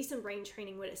 oh, maybe some brain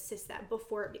training would assist that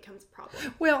before it becomes a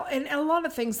problem? Well, and a lot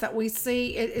of things that we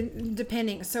see,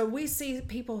 depending. So we see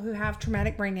people who have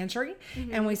traumatic brain injury,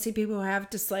 and we see people who have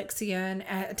dyslexia and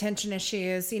attention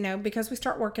issues, because we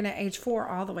start working at age 4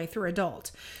 all the way through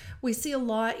adult. We see a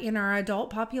lot in our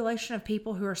adult population of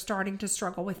people who are starting to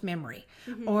struggle with memory,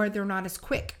 or they're not as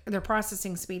quick. Their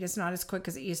processing speed is not as quick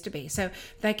as it used to be. So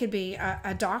they could be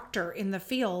a doctor in the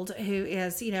field who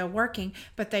is, working,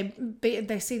 but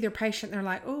they see their patient. They're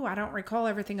like, oh, I don't recall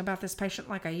everything about this patient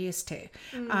like I used to.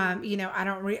 I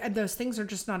don't. Those things are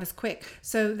just not as quick.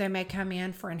 So they may come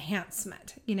in for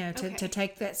enhancement, to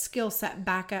take that skill set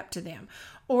back up to them.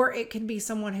 Or it can be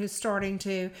someone who's starting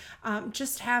to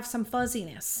just have some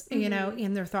fuzziness,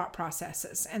 in their thought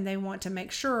processes, and they want to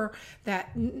make sure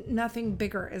that nothing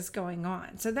bigger is going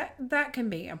on. So that can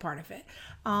be a part of it.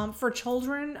 For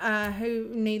children who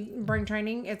need brain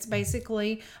training, it's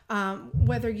basically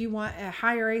whether you want a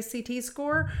higher ACT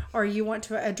score or you want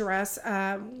to address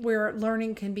where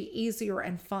learning can be easier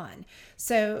and fun.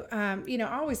 So, I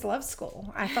always loved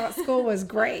school. I thought school was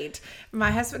great.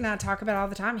 My husband and I talk about it all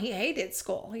the time. He hated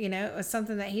school. It was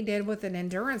something that he did with an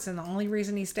endurance, and the only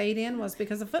reason he stayed in was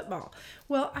because of football.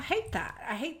 Well, I hate that.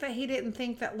 I hate that he didn't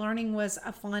think that learning was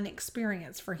a fun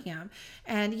experience for him.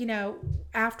 And,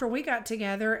 after we got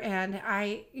together and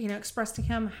I, expressed to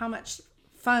him how much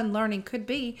fun learning could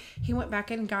be, he went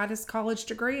back and got his college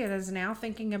degree and is now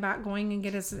thinking about going and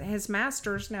get his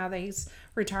master's now that he's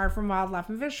retired from wildlife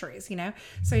and fisheries,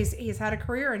 So he's had a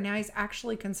career, and now he's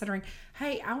actually considering,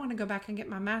 hey, I want to go back and get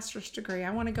my master's degree.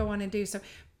 I want to go on and do so.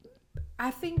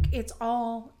 I think it's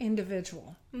all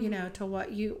individual, to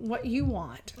what you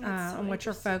want and what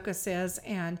your focus is.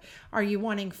 And are you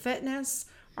wanting fitness?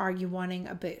 Are you wanting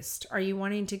a boost? Are you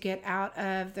wanting to get out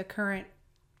of the current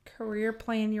career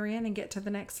plan you're in and get to the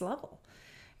next level?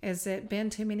 Has it been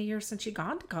too many years since you've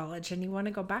gone to college and you want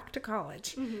to go back to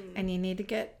college, and you need to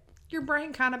get your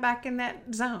brain kind of back in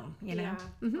that zone, Yeah.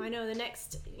 I know the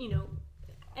next,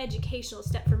 educational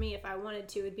step for me, if I wanted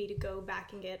to, would be to go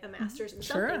back and get a master's in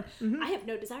something. I have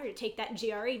no desire to take that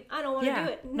GRE. I don't want to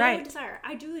do it. No desire.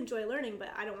 I do enjoy learning, but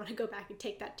I don't want to go back and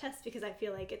take that test because I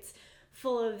feel like it's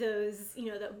full of those,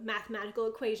 the mathematical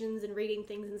equations and reading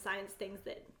things and science things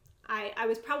that I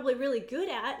was probably really good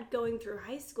at going through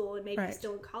high school and maybe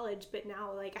still in college, but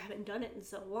now I haven't done it in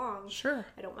so long. Sure.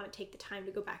 I don't want to take the time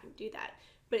to go back and do that.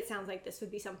 But it sounds like this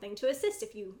would be something to assist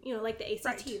if you, like the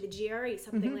ACT, the GRE,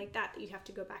 something like that you'd have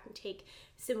to go back and take,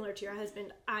 similar to your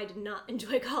husband. I did not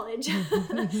enjoy college.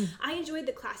 I enjoyed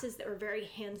the classes that were very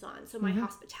hands-on. So my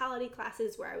hospitality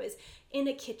classes where I was in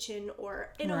a kitchen or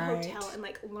in a hotel and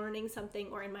learning something,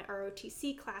 or in my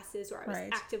ROTC classes where I was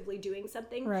actively doing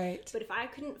something. Right. But if I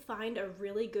couldn't find a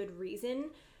really good reason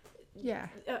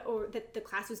or that the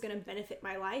class was going to benefit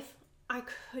my life, I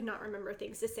could not remember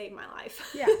things to save my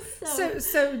life. Yeah.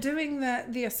 So doing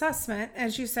the assessment,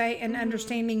 as you say, and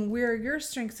understanding where your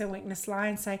strengths and weaknesses lie,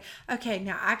 and say, okay,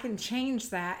 now I can change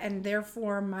that, and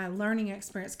therefore my learning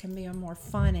experience can be a more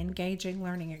fun, engaging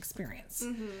learning experience.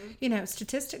 You know,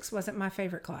 statistics wasn't my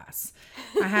favorite class.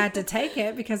 I had to take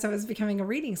it because I was becoming a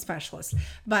reading specialist,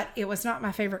 but it was not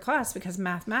my favorite class because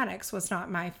mathematics was not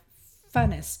my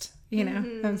funnest. You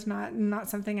know, that was not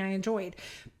something I enjoyed.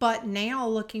 But now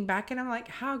looking back, and I'm like,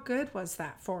 how good was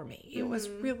that for me? It was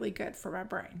really good for my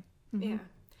brain. Yeah.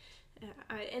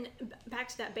 And back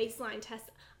to that baseline test,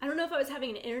 I don't know if I was having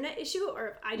an internet issue or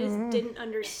if I just didn't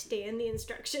understand the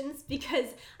instructions, because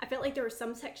I felt like there were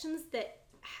some sections that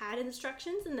had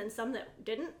instructions and then some that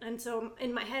didn't, and so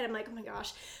in my head I'm like, oh my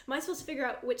gosh, am I supposed to figure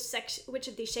out which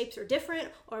of these shapes are different,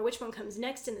 or which one comes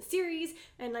next in the series?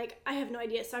 And like, I have no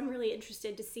idea. So I'm really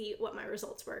interested to see what my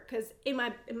results were, because in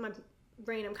my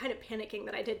brain I'm kind of panicking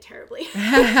that I did terribly. So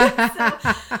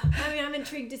I mean, I'm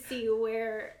intrigued to see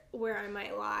where I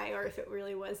might lie, or if it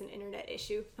really was an internet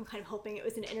issue. I'm kind of hoping it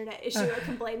was an internet issue. I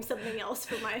can blame something else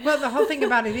for my... Well, the whole thing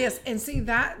about it is, and see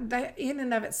that in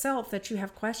and of itself, that you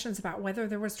have questions about whether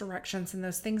there was directions and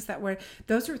those things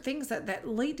those are things that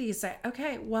lead to you say,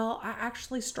 okay, well, I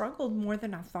actually struggled more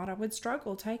than I thought I would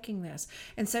struggle taking this.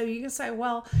 And so you can say,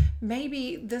 well,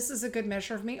 maybe this is a good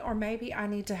measure of me, or maybe I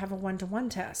need to have a one-to-one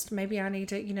test. Maybe I need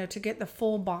to, you know, to get the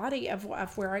full body of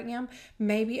where I am.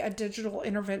 Maybe a digital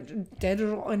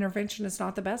intervention is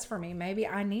not the best for me. Maybe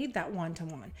I need that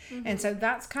one-to-one. And so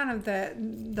that's kind of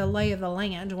the lay of the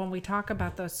land when we talk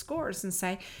about those scores, and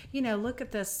say, you know, look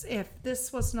at this. If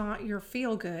this was not your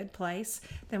feel-good place,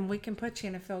 then we can put you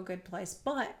in a feel-good place.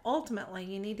 But ultimately,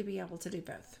 you need to be able to do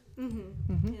both. Yeah,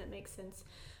 that makes sense.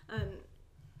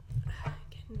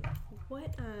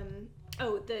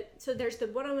 So there's the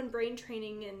one-on-one brain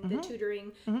training and the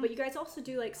tutoring, but you guys also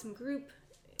do like some group,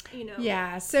 you know.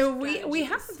 Yeah, so we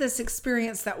have this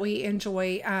experience that we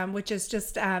enjoy, which is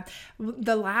just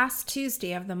the last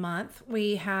Tuesday of the month,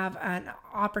 we have an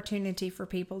opportunity for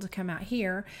people to come out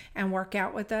here and work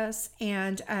out with us,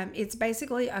 and it's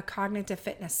basically a cognitive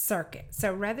fitness circuit.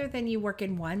 So rather than you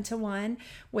working one-to-one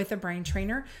with a brain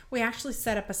trainer, we actually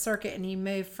set up a circuit and you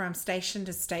move from station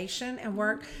to station and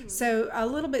work. So a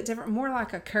little bit different, more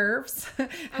like a curves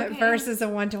versus a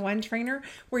one-to-one trainer,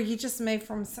 where you just move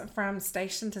from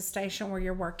station to station where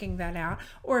you're working that out.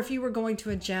 Or if you were going to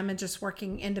a gym and just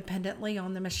working independently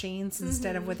on the machines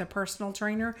instead of with a personal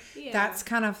trainer, that's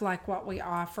kind of like what we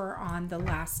offer on the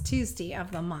last Tuesday of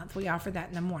the month. We offer that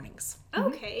in the mornings.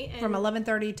 Okay. And from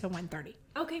 11:30 to 1:30.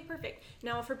 Okay, perfect.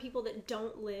 Now, for people that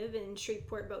don't live in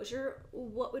Shreveport-Bossier,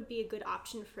 what would be a good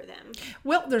option for them?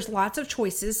 Well, there's lots of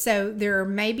choices. So there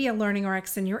may be a Learning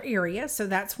RX in your area. So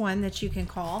that's one that you can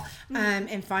call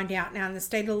and find out. Now, in the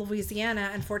state of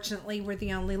Louisiana, unfortunately, we're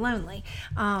the only lonely.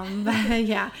 But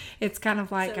yeah, it's kind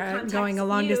of like going a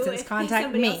long distance.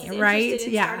 Contact me, right?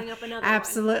 Yeah,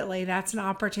 absolutely. That's an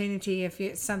opportunity. If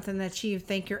it's something that you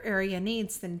think your area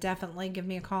needs, then definitely give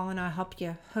me a call and I'll help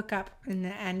you hook up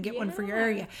and get one for your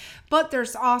area. But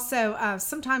there's also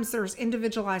sometimes there's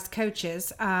individualized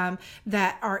coaches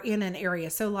that are in an area.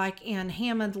 So like in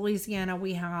Hammond, Louisiana,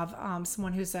 we have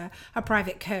someone who's a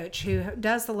private coach who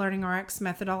does the Learning RX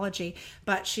methodology,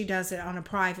 but she does it on a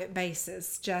private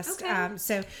basis.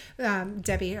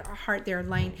 Debbie Hart there,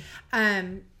 Lane.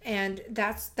 And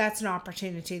that's an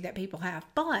opportunity that people have.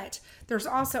 But there's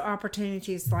also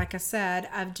opportunities, like I said,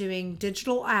 of doing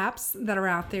digital apps that are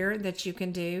out there that you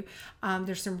can do.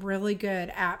 There's some really good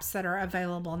apps that are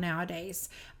available nowadays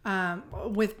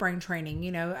with brain training,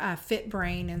 you know,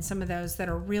 FitBrain and some of those that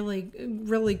are really,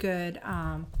 really good.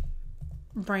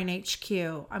 Brain HQ.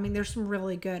 I mean, there's some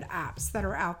really good apps that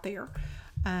are out there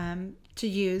to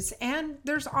use, and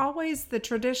there's always the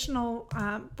traditional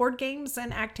board games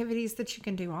and activities that you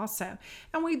can do also.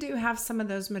 And we do have some of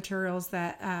those materials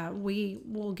that we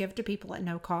will give to people at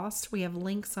no cost. We have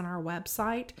links on our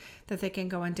website that they can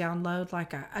go and download,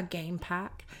 like a game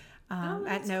pack.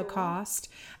 At no cost.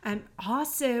 And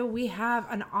also we have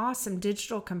an awesome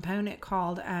digital component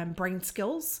called Brain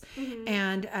Skills.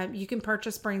 And you can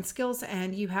purchase Brain Skills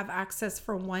and you have access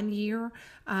for 1 year.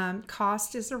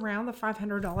 Cost is around the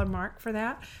 $500 mark for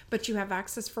that, but you have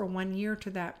access for 1 year to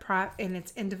that and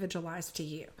it's individualized to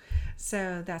you.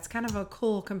 So that's kind of a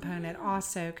cool component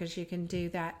also, because you can do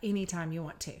that anytime you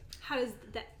want to. How does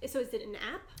that? So is it an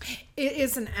app? It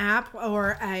is an app,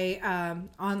 or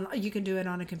you can do it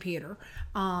on a computer,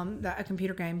 a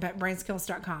computer game. But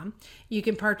Brainskills.com, you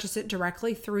can purchase it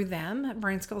directly through them,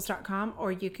 Brainskills.com,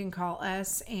 or you can call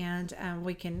us and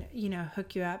we can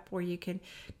hook you up where you can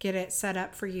get it set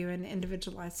up for you and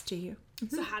individualized to you.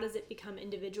 So how does it become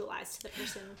individualized to the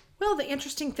person? Well, the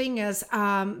interesting thing is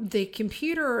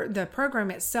the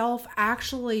program itself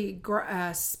actually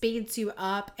speeds you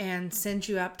up and sends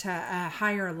you up to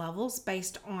higher levels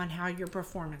based on how your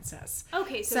performance is.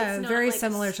 Okay, so it's not very like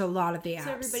similar to a lot of the apps.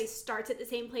 So everybody starts at the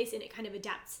same place and it kind of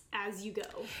adapts as you go.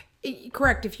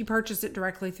 Correct. If you purchase it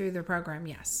directly through the program,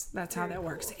 yes, that's how Very that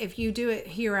works. cool. If you do it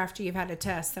here after you've had a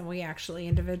test, then we actually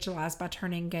individualize by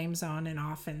turning games on and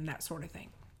off and that sort of thing.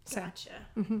 So, Gotcha.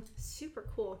 Super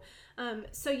cool.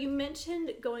 So you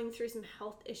mentioned going through some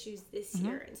health issues this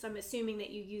year, and so I'm assuming that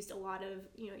you used a lot of,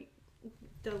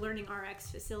 the Learning RX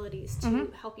facilities to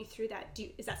help you through that.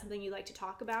 Is that something you'd like to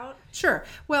talk about? Sure.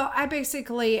 Well, I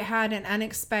basically had an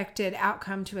unexpected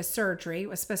outcome to a surgery. It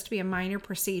was supposed to be a minor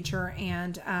procedure,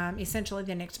 and essentially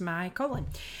they nicked my colon.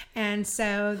 And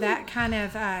so that kind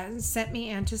of sent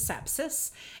me into sepsis,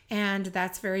 and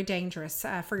that's very dangerous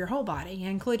for your whole body,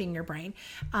 including your brain.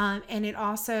 And it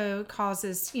also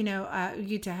causes, you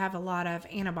to have a lot of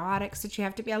antibiotics that you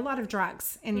have to be, a lot of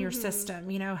drugs in your system,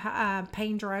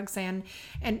 pain drugs,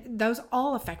 and those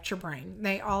all affect your brain.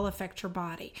 They all affect your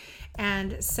body.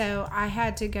 And so I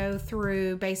had to go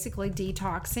through basically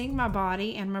detoxing my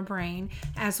body and my brain,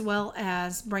 as well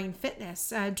as brain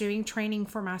fitness, doing training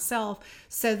for myself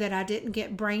so that I didn't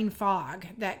get brain fog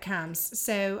that comes.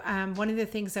 So one of the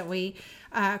things that we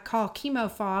call chemo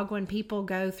fog when people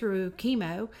go through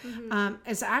chemo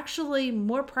is actually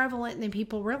more prevalent than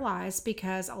people realize,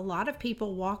 because a lot of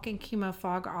people walk in chemo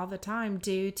fog all the time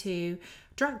due to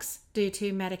drugs, due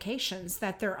to medications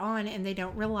that they're on, and they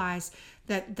don't realize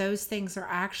that those things are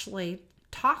actually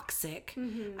toxic,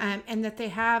 and that they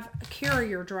have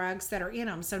carrier drugs that are in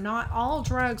them. So not all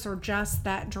drugs are just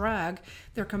that drug.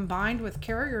 They're combined with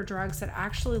carrier drugs that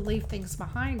actually leave things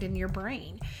behind in your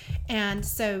brain. And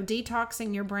so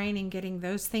detoxing your brain and getting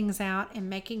those things out and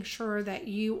making sure that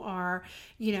you are,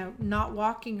 not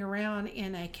walking around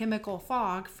in a chemical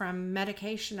fog from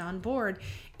medication on board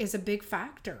is a big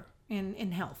factor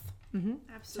in health.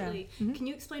 Absolutely. Can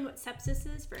you explain what sepsis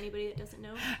is for anybody that doesn't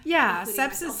know? Yeah, Including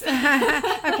sepsis.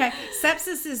 myself. Okay,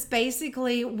 sepsis is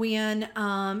basically when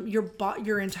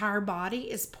your entire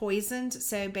body is poisoned.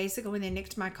 So basically, when they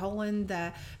nicked my colon,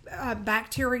 the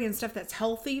bacteria and stuff that's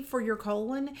healthy for your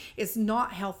colon is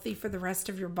not healthy for the rest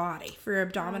of your body. For your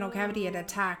abdominal cavity, it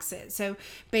attacks it. So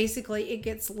basically, it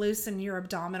gets loose in your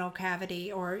abdominal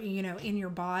cavity, or in your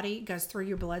body, goes through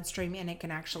your bloodstream, and it can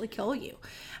actually kill you.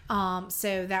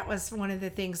 So that was one of the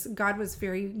things. God was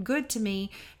very good to me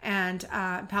and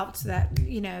helped that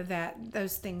that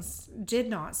those things did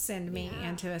not send me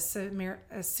into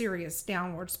a serious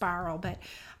downward spiral, but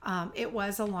it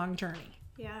was a long journey.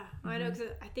 Yeah, I know, because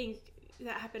I think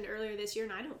that happened earlier this year,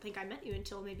 and I don't think I met you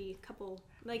until maybe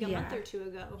a month or two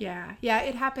ago. Yeah,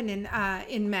 it happened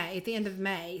in May, at the end of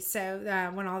May. So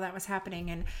when all that was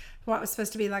happening, and what was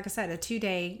supposed to be, like I said, a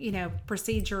 2-day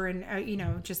procedure,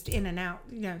 and just in and out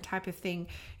type of thing,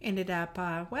 ended up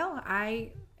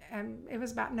it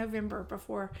was about November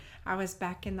before I was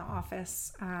back in the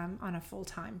office on a full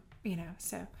time.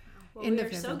 So. Well, we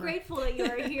are so grateful that you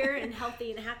are here and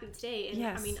healthy and happy today. And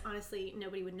yes. I mean, honestly,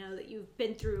 nobody would know that you've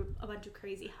been through a bunch of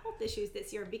crazy health issues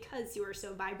this year because you are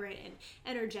so vibrant and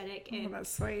energetic. And that's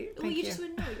sweet. Well, you just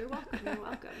wouldn't know. You're welcome. You're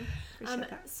welcome. Appreciate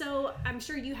that. So I'm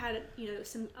sure you had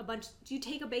a bunch. Do you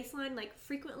take a baseline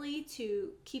frequently to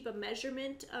keep a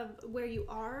measurement of where you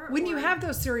are? When you have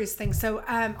those serious things, so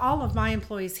all of my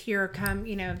employees here come,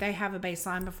 they have a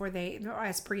baseline before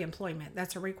as pre-employment.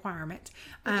 That's a requirement.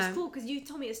 Which is cool, because you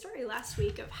told me a story last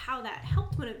week of how that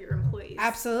helped one of your employees.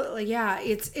 Absolutely, yeah.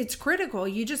 It's critical.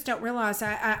 You just don't realize.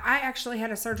 I actually had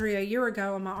a surgery a year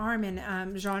ago on my arm,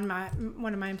 and Jean,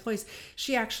 one of my employees,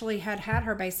 she actually had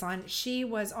her baseline. She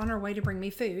was on her way to bring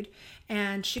me food,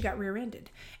 and she got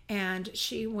rear-ended. And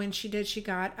when she did, she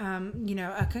got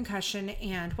a concussion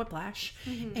and whiplash.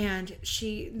 And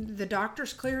the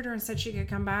doctors cleared her and said she could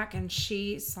come back. And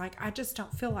she's like, I just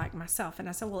don't feel like myself. And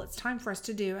I said, well, it's time for us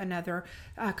to do another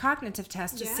cognitive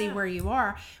test to see where you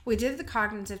are. We did the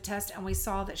cognitive test, and we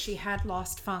saw that she had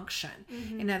lost function.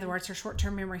 In other words, her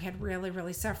short-term memory had really,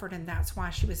 really suffered, and that's why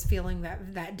she was feeling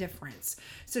that difference.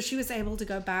 So she was able to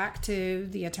go back to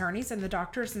the attorneys and the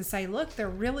doctors and say, look, there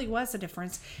really was a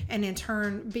difference, and in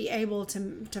turn be able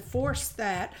to force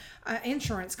that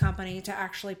insurance company to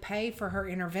actually pay for her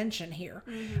intervention here.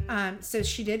 So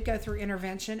she did go through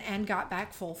intervention and got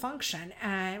back full function,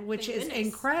 which is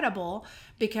incredible,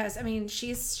 because I mean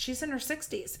she's in her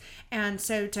 60s, And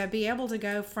so to be able to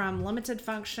go from limited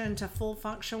function to full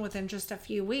function within just a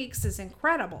few weeks is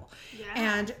incredible. Yeah.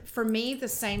 And for me, the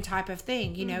same type of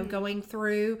thing, you know, going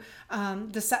through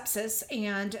the sepsis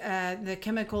and the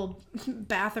chemical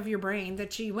bath of your brain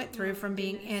that you went through from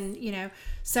being in, you know,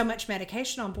 so much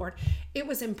medication on board. It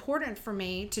was important for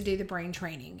me to do the brain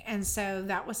training. And so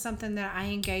that was something that I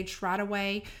engaged right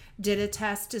away, did a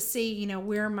test to see, you know,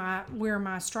 where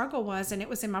my struggle was, and it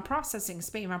was in my processing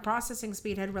speed. My processing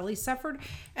speed had really suffered.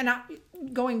 And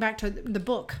going back to the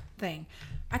book thing,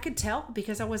 I could tell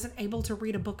because I wasn't able to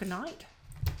read a book a night.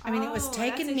 I mean, it was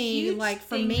taking me, like,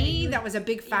 for me, that was a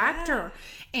big factor.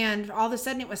 And all of a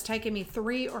sudden, it was taking me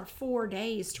 3 or 4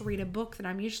 days to read a book that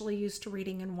I'm usually used to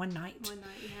reading in one night.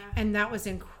 And that was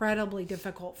incredibly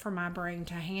difficult for my brain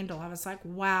to handle. I was like,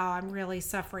 wow, I'm really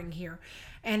suffering here.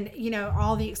 And, you know,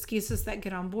 all the excuses that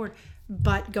get on board.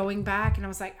 But going back, and I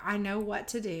was like, I know what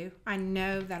to do. I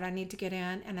know that I need to get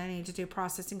in and I need to do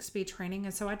processing speed training.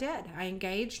 And so I did. I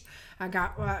engaged. I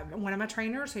got one of my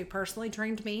trainers who personally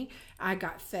trained me. I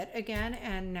got fit again.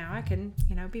 And now I can,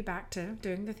 you know, be back to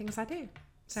doing the things I do.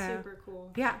 So, super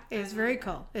cool. Yeah, it's very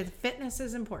cool. Fitness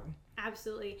is important.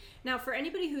 Absolutely. Now, for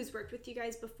anybody who's worked with you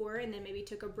guys before and then maybe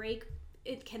took a break,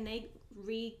 can they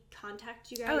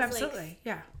re-contact you guys? Oh, absolutely.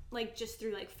 Yeah. Like just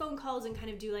through like phone calls and kind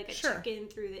of do like a check-in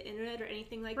through the internet or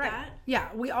anything like that? Yeah,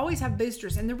 we always have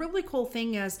boosters. And the really cool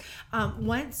thing is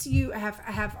once you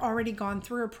have already gone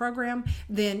through a program,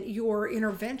 then your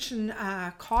intervention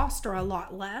costs are a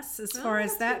lot less as far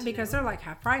as that, because they're like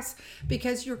half price,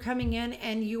 because you're coming in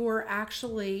and you're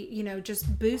actually, you know,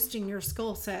 just boosting your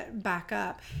skill set back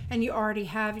up, and you already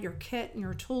have your kit and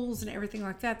your tools and everything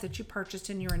like that you purchased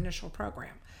in your initial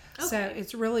program. Okay. So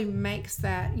it really makes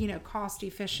that, you know, cost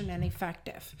efficient and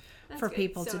effective for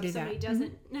people to do that. So if somebody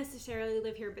doesn't necessarily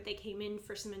live here, but they came in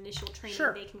for some initial training,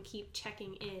 they can keep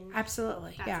checking in.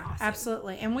 Absolutely. That's awesome.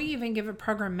 Absolutely. And we even give a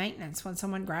program maintenance. When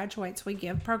someone graduates, we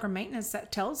give program maintenance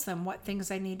that tells them what things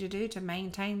they need to do to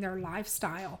maintain their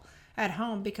lifestyle at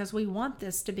home, because we want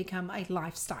this to become a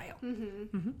lifestyle,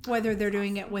 whether they're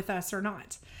doing it with us or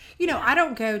not. You know, I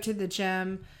don't go to the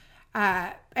gym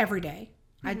every day.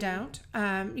 I don't,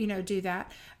 you know, do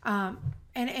that.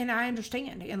 And I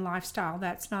understand in lifestyle,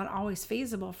 that's not always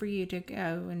feasible for you to go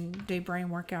and do brain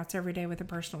workouts every day with a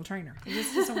personal trainer. It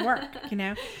just doesn't work, you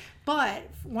know. But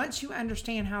once you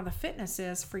understand how the fitness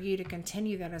is for you to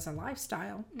continue that as a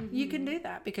lifestyle, you can do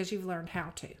that because you've learned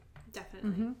how to.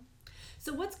 Definitely.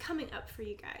 So what's coming up for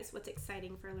you guys? What's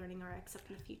exciting for Learning RX up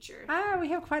in the future? We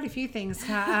have quite a few things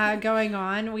going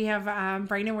on. We have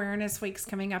Brain Awareness Weeks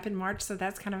coming up in March, so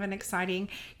that's kind of an exciting,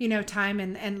 you know, time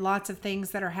and lots of things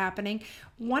that are happening.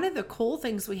 One of the cool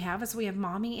things we have is we have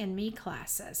Mommy and Me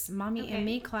classes. Mommy and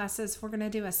Me classes, we're going to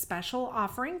do a special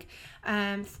offering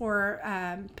for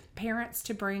parents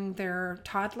to bring their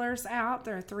toddlers out,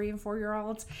 their 3 and 4 year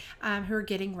olds who are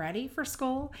getting ready for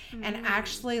school, and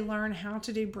actually learn how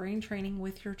to do brain training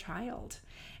with your child.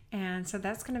 And so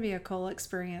that's going to be a cool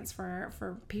experience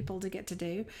for people to get to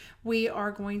do. We are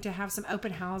going to have some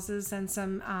open houses and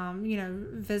some, you know,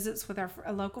 visits with our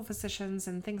local physicians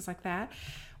and things like that.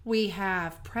 We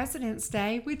have President's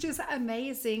Day, which is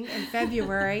amazing, in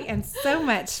February and so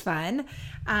much fun,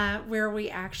 where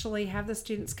we actually have the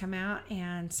students come out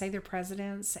and say they're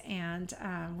presidents, and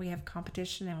we have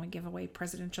competition and we give away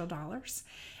presidential dollars.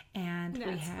 And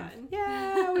we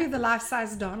have the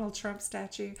life-size Donald Trump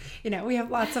statue. You know, we have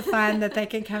lots of fun that they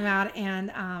can come out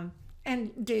and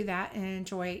do that and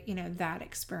enjoy, you know, that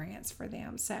experience for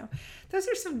them. So those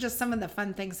are some of the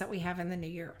fun things that we have in the new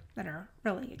year that are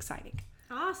really exciting.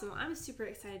 Awesome. I'm super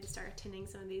excited to start attending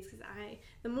some of these, because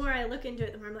the more I look into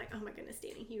it, the more I'm like, oh my goodness,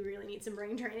 Danny, you really need some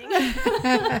brain training.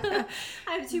 I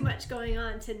have too much going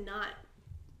on to not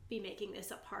be making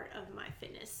this a part of my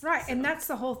fitness. Right. So. And that's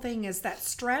the whole thing, is that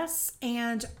stress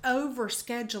and over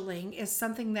scheduling is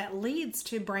something that leads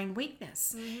to brain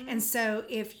weakness. And so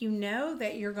if you know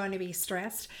that you're going to be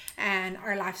stressed, and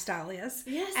our lifestyle is,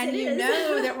 and you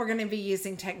know that we're going to be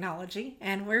using technology,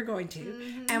 and we're going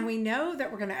to, and we know that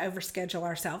we're going to overschedule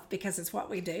ourselves because it's what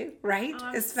we do, right?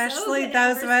 Especially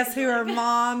those of us who are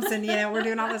moms and, you know, we're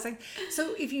doing all those things.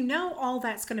 So if you know all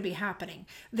that's going to be happening,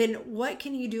 then what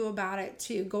can you do about it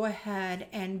to go ahead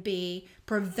and be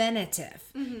preventative?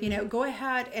 You know, go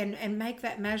ahead and make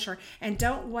that measure, and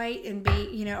don't wait and be,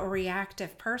 you know, a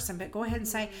reactive person, but go ahead and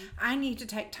say, I need to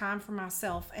take time for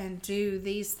myself and do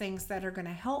these things that are going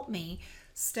to help me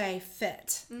stay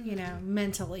fit, you know,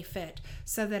 mentally fit,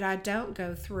 so that I don't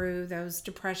go through those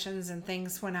depressions and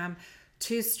things when I'm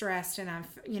too stressed and I'm,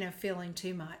 you know, feeling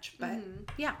too much. But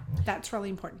yeah, that's really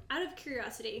important. Out of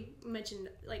curiosity, you mentioned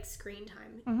like screen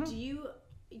time. Do you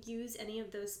use any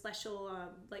of those special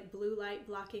like blue light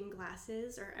blocking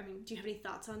glasses? Or I mean, do you have any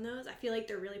thoughts on those? I feel like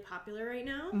they're really popular right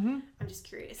now. I'm just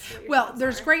curious what your thoughts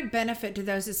There's are. great benefit to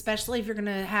those, especially if you're going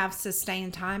to have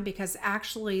sustained time, because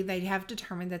actually they have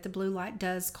determined that the blue light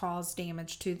does cause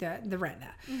damage to the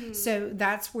retina. So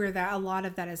that's where a lot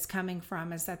of that is coming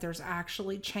from, is that there's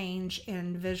actually change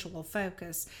in visual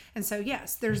focus. And so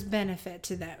yes, there's benefit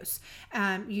to those.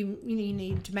 You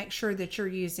need to make sure that you're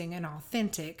using an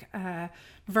authentic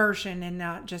version and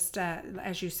not just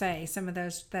as you say, some of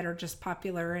those that are just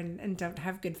popular and don't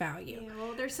have good value. Yeah,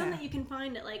 well, there's some that you can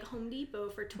find at like Home Depot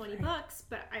for $20,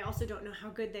 but I also don't know how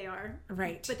good they are.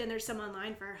 Right. But then there's some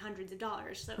online for hundreds of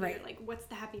dollars. So Right. you're like, what's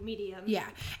the happy medium? Yeah.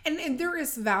 And there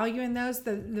is value in those.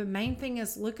 The main thing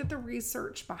is look at the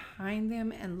research behind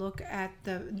them and look at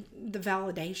the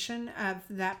validation of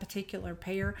that particular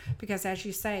pair, because as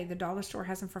you say, the dollar store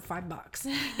has them for $5,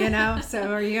 you know?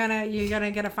 So are you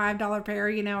gonna get a $5 pair,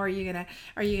 you know, or are you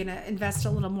gonna invest a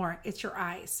little more? It's your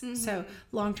eyes. So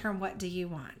long term, what do you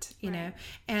want, you know?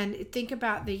 And think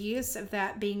about the use of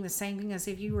that being the same thing as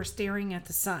if you were staring at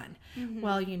the sun.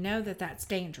 Well, you know that's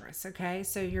dangerous. Okay,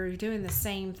 so you're doing the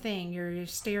same thing. You're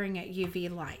staring at UV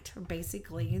light,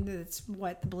 basically, and that's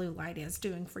what the blue light is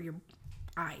doing for your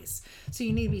eyes. So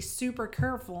you need to be super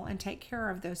careful and take care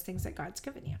of those things that God's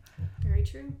given you. Very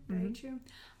true. Very true.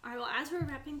 All right, well, as we're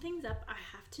wrapping things up, I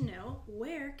have to know,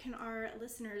 where can our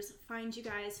listeners find you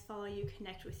guys, follow you,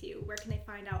 connect with you? Where can they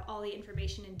find out all the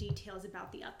information and details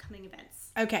about the upcoming events?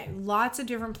 Okay, lots of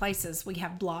different places. We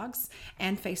have blogs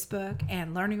and Facebook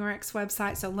and LearningRx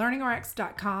website. So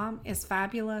learningrx.com is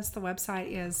fabulous. The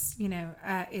website is,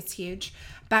 it's huge.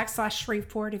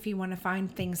 /Shreveport if you want to find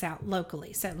things out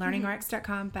locally. So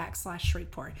learningrx.com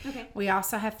 /Shreveport. Okay. We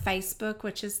also have Facebook,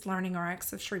 which is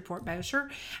LearningRx of Shreveport Bossier.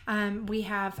 We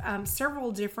have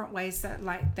several different ways that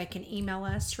they can email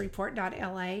us,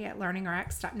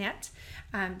 shreveport.la@learningrx.net.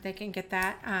 They can get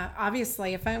that.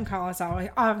 Obviously, a phone call is always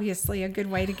obviously a good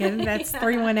way to get it. That's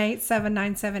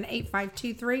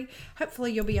 318-797-8523.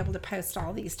 Hopefully, you'll be able to post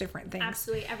all these different things.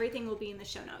 Absolutely. Everything will be in the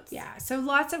show notes. Yeah, so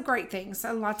lots of great things,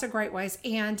 lots of great ways.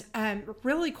 And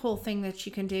really cool thing that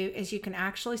you can do is you can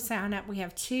actually sign up. We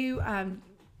have two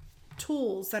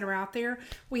tools that are out there.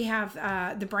 We have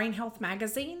the Brain Health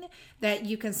Magazine that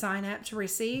you can sign up to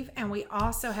receive. And we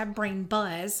also have Brain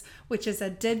Buzz, which is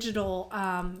a digital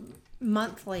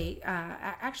monthly,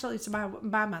 actually it's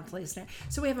bi-monthly, isn't it?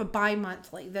 So we have a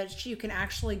bi-monthly that you can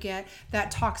actually get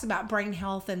that talks about brain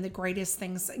health and the greatest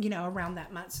things, around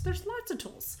that month. So there's lots of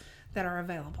tools that are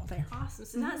available there. Awesome.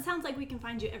 So that sounds like we can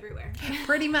find you everywhere.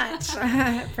 Pretty much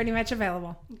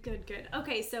available. Good.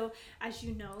 Okay, so as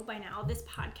you know by now, this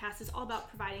podcast is all about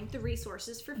providing the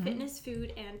resources for fitness,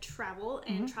 food, and travel.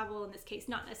 And travel in this case,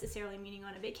 not necessarily meaning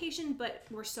on a vacation, but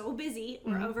we're so busy,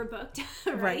 we're overbooked,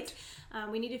 right?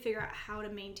 We need to figure out how to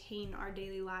maintain our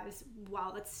daily lives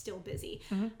while it's still busy.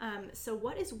 So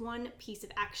what is one piece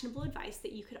of actionable advice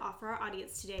that you could offer our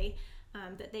audience today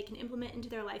that they can implement into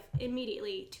their life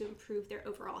immediately to improve their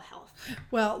overall health?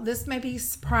 Well, this may be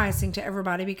surprising to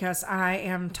everybody because I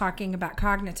am talking about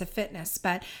cognitive fitness,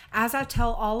 but as I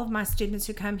tell all of my students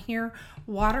who come here,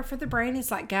 water for the brain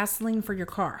is like gasoline for your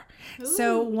car. Ooh.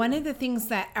 So one of the things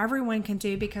that everyone can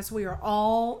do, because we are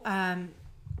all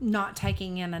not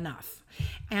taking in enough,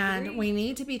 and we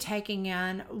need to be taking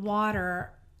in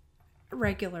water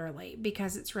regularly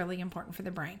because it's really important for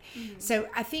the brain. So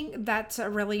I think that's a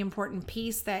really important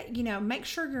piece, that make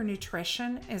sure your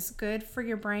nutrition is good for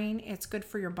your brain, it's good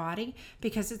for your body,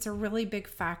 because it's a really big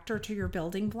factor to your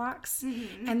building blocks.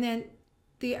 And then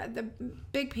the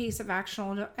big piece of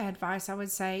actionable advice I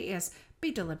would say is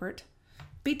be deliberate.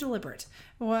 Be deliberate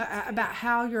about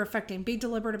how you're affecting. Be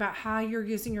deliberate about how you're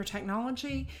using your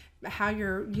technology, how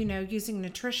you're, using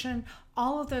nutrition.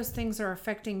 All of those things are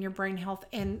affecting your brain health,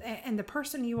 and the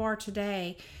person you are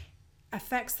today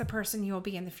affects the person you will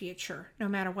be in the future, no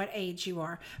matter what age you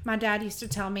are. My dad used to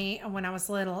tell me when I was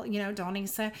little,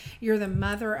 Donisa, you're the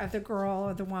mother of the girl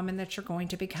or the woman that you're going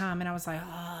to become. And I was like,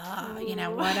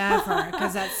 whatever,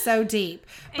 because that's so deep.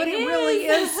 But it really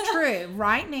is true.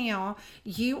 Right now,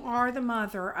 you are the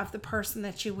mother of the person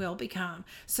that you will become.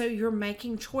 So you're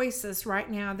making choices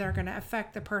right now that are going to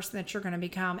affect the person that you're going to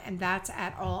become, and that's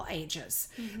at all ages.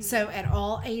 So at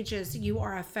all ages, you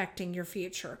are affecting your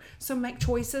future. So make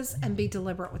choices and be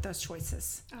deliberate with those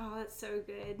choices. Oh, that's so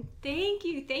good. Thank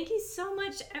you so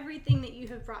much. Everything that you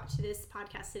have brought to this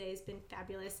podcast today has been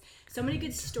fabulous. So many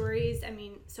good stories. I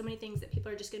mean, so many things that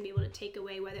people are just going to be able to take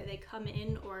away, whether they come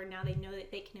in or now they know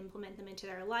that they can implement them into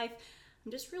their life.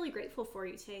 I'm just really grateful for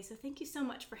you today. So thank you so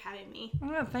much for having me.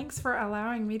 Well, thanks for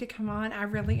allowing me to come on. I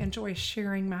really enjoy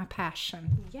sharing my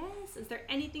passion. Yes. Is there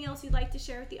anything else you'd like to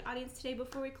share with the audience today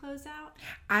before we close out?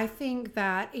 I think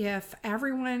that if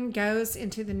everyone goes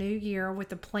into the new year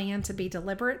with a plan to be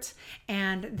deliberate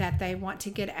and that they want to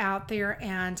get out there,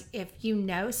 and if you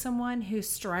know someone who's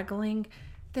struggling,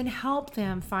 then help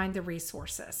them find the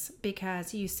resources,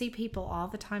 because you see people all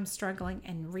the time struggling,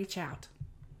 and reach out.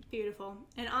 Beautiful.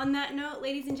 And on that note,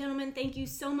 ladies and gentlemen, thank you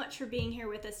so much for being here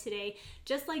with us today.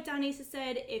 Just like Donisa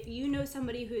said, if you know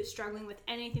somebody who is struggling with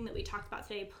anything that we talked about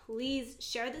today, please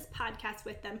share this podcast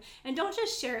with them. And don't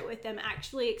just share it with them,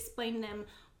 actually explain to them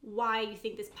why you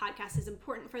think this podcast is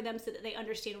important for them so that they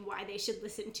understand why they should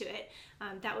listen to it.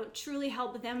 That will truly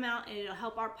help them out, and it'll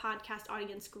help our podcast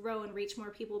audience grow and reach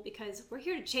more people, because we're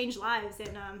here to change lives,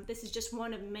 and this is just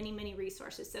one of many, many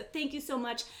resources. So thank you so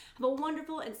much. Have a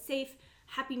wonderful and safe,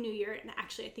 happy new year. And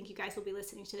actually, I think you guys will be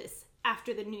listening to this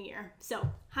after the new year. So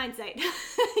hindsight.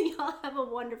 Y'all have a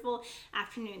wonderful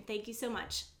afternoon. Thank you so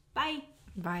much. Bye.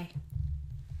 Bye.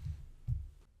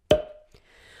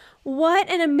 What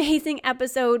an amazing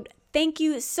episode. Thank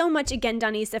you so much again,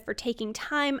 Donisa, for taking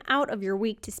time out of your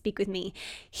week to speak with me.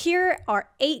 Here are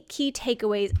 8 key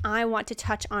takeaways I want to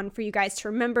touch on for you guys to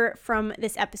remember from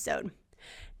this episode.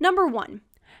 Number 1,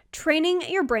 training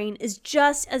your brain is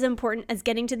just as important as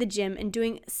getting to the gym and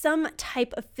doing some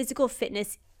type of physical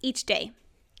fitness each day.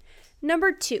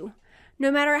 Number 2, no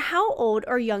matter how old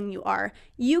or young you are,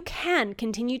 you can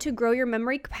continue to grow your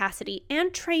memory capacity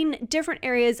and train different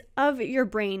areas of your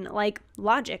brain like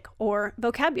logic or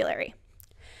vocabulary.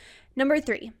 Number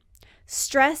 3,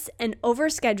 stress and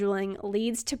overscheduling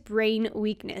leads to brain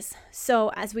weakness. So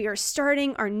as we are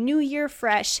starting our new year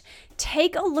fresh,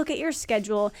 take a look at your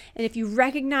schedule, and if you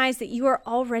recognize that you are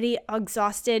already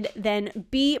exhausted, then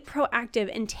be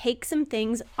proactive and take some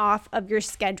things off of your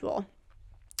schedule.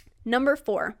 Number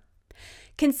 4,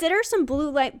 consider some blue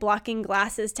light blocking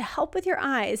glasses to help with your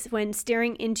eyes when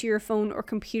staring into your phone or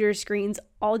computer screens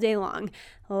all day long.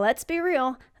 Let's be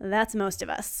real, that's most of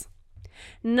us.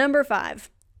 Number 5,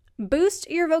 boost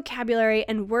your vocabulary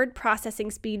and word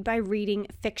processing speed by reading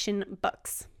fiction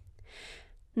books.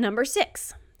 Number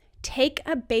 6, take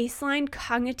a baseline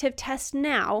cognitive test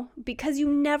now, because you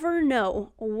never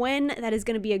know when that is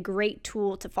going to be a great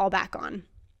tool to fall back on.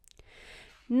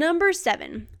 Number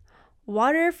 7,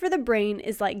 water for the brain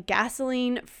is like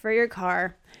gasoline for your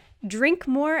car. Drink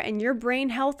more and your brain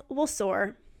health will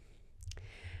soar.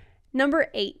 Number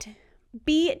 8,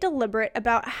 be deliberate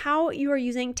about how you are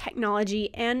using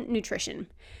technology and nutrition.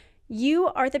 You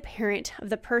are the parent of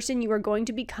the person you are going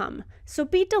to become, so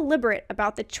be deliberate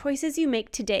about the choices you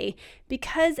make today,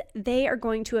 because they are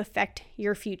going to affect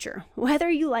your future, whether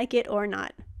you like it or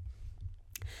not.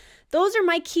 Those are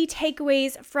my key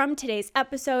takeaways from today's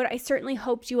episode. I certainly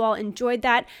hope you all enjoyed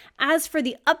that. As for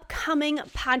the upcoming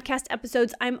podcast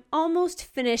episodes, I'm almost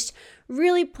finished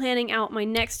really planning out my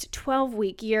next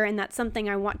 12-week year, and that's something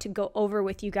I want to go over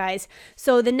with you guys.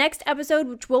 So the next episode,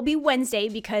 which will be Wednesday,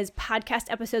 because podcast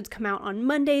episodes come out on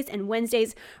Mondays and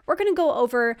Wednesdays, we're going to go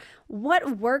over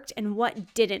what worked and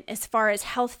what didn't as far as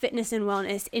health, fitness, and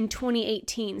wellness in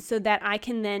 2018, so that I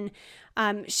can then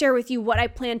share with you what I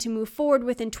plan to move forward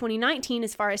with in 2019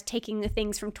 as far as taking the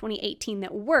things from 2018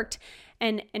 that worked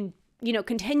and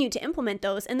continue to implement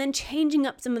those, and then changing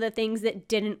up some of the things that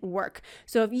didn't work.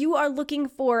 So if you are looking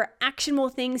for actionable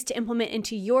things to implement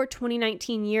into your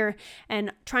 2019 year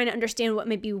and trying to understand what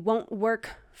maybe won't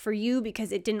work for you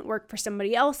because it didn't work for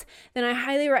somebody else, then I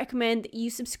highly recommend that you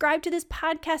subscribe to this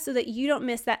podcast so that you don't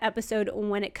miss that episode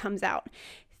when it comes out.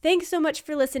 Thanks so much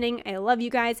for listening. I love you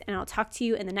guys, and I'll talk to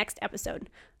you in the next episode.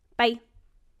 Bye.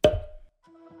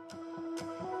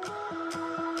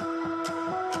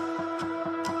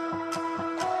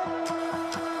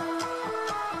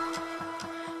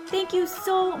 Thank you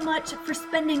so much for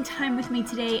spending time with me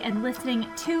today and listening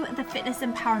to the Fitness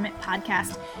Empowerment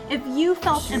Podcast. If you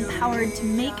felt empowered to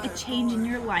make a change in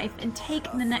your life and take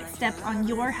the next step on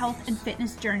your health and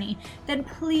fitness journey, then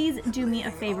please do me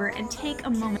a favor and take a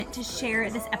moment to share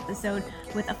this episode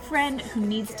with a friend who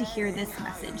needs to hear this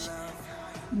message.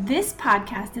 This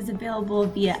podcast is available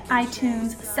via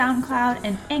iTunes, SoundCloud,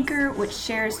 and Anchor, which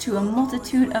shares to a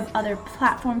multitude of other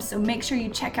platforms, so make sure you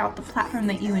check out the platform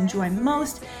that you enjoy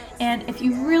most. And if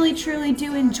you really truly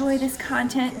do enjoy this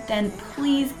content, then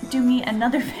please do me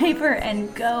another favor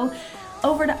and go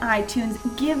over to iTunes,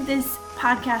 give this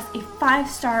podcast a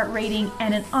 5-star rating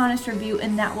and an honest review,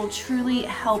 and that will truly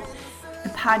help the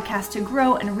podcast to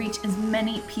grow and reach as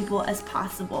many people as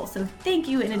possible. So thank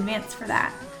you in advance for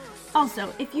that.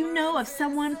 Also, if you know of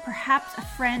someone, perhaps a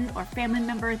friend or family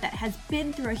member that has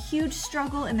been through a huge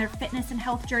struggle in their fitness and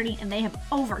health journey and they have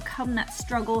overcome that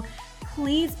struggle,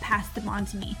 please pass them on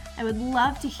to me. I would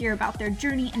love to hear about their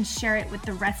journey and share it with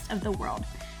the rest of the world.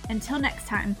 Until next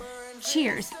time,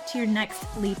 cheers to your next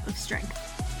leap of strength.